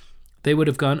life, they would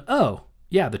have gone, oh,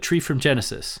 yeah, the tree from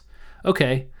Genesis.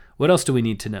 Okay, what else do we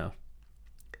need to know?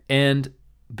 And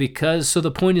so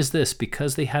the point is this,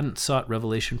 because they hadn't sought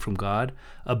revelation from God,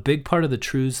 a big part of the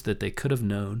truths that they could have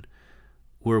known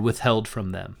were withheld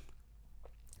from them.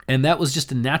 And that was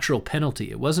just a natural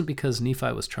penalty. It wasn't because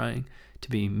Nephi was trying to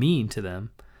be mean to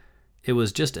them. It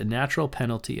was just a natural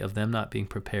penalty of them not being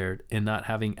prepared and not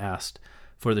having asked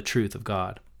for the truth of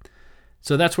God.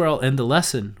 So that's where I'll end the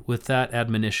lesson, with that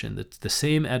admonition. That's the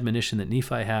same admonition that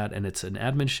Nephi had, and it's an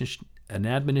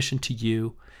admonition to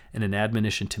you and an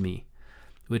admonition to me,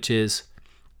 which is,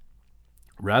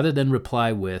 rather than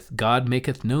reply with, God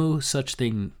maketh no such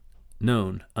thing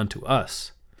known unto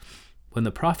us, when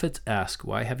the prophets ask,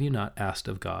 why have you not asked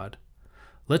of God?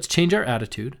 Let's change our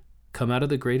attitude, come out of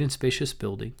the great and spacious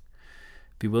building,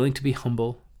 be willing to be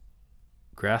humble,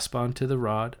 grasp onto the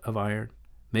rod of iron,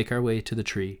 make our way to the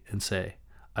tree, and say,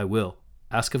 I will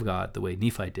ask of God the way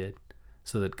Nephi did,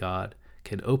 so that God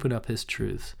can open up his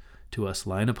truths to us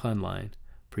line upon line,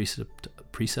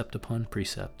 precept upon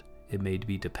precept. It may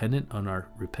be dependent on our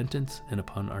repentance and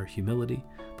upon our humility,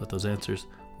 but those answers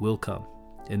will come.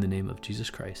 In the name of Jesus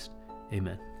Christ.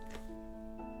 Amen.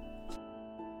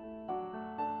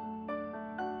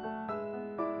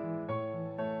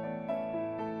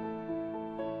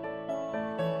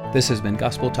 This has been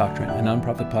Gospel Doctrine, a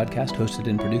nonprofit podcast hosted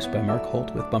and produced by Mark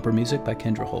Holt with bumper music by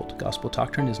Kendra Holt. Gospel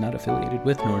Doctrine is not affiliated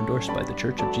with nor endorsed by The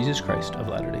Church of Jesus Christ of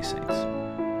Latter-day Saints.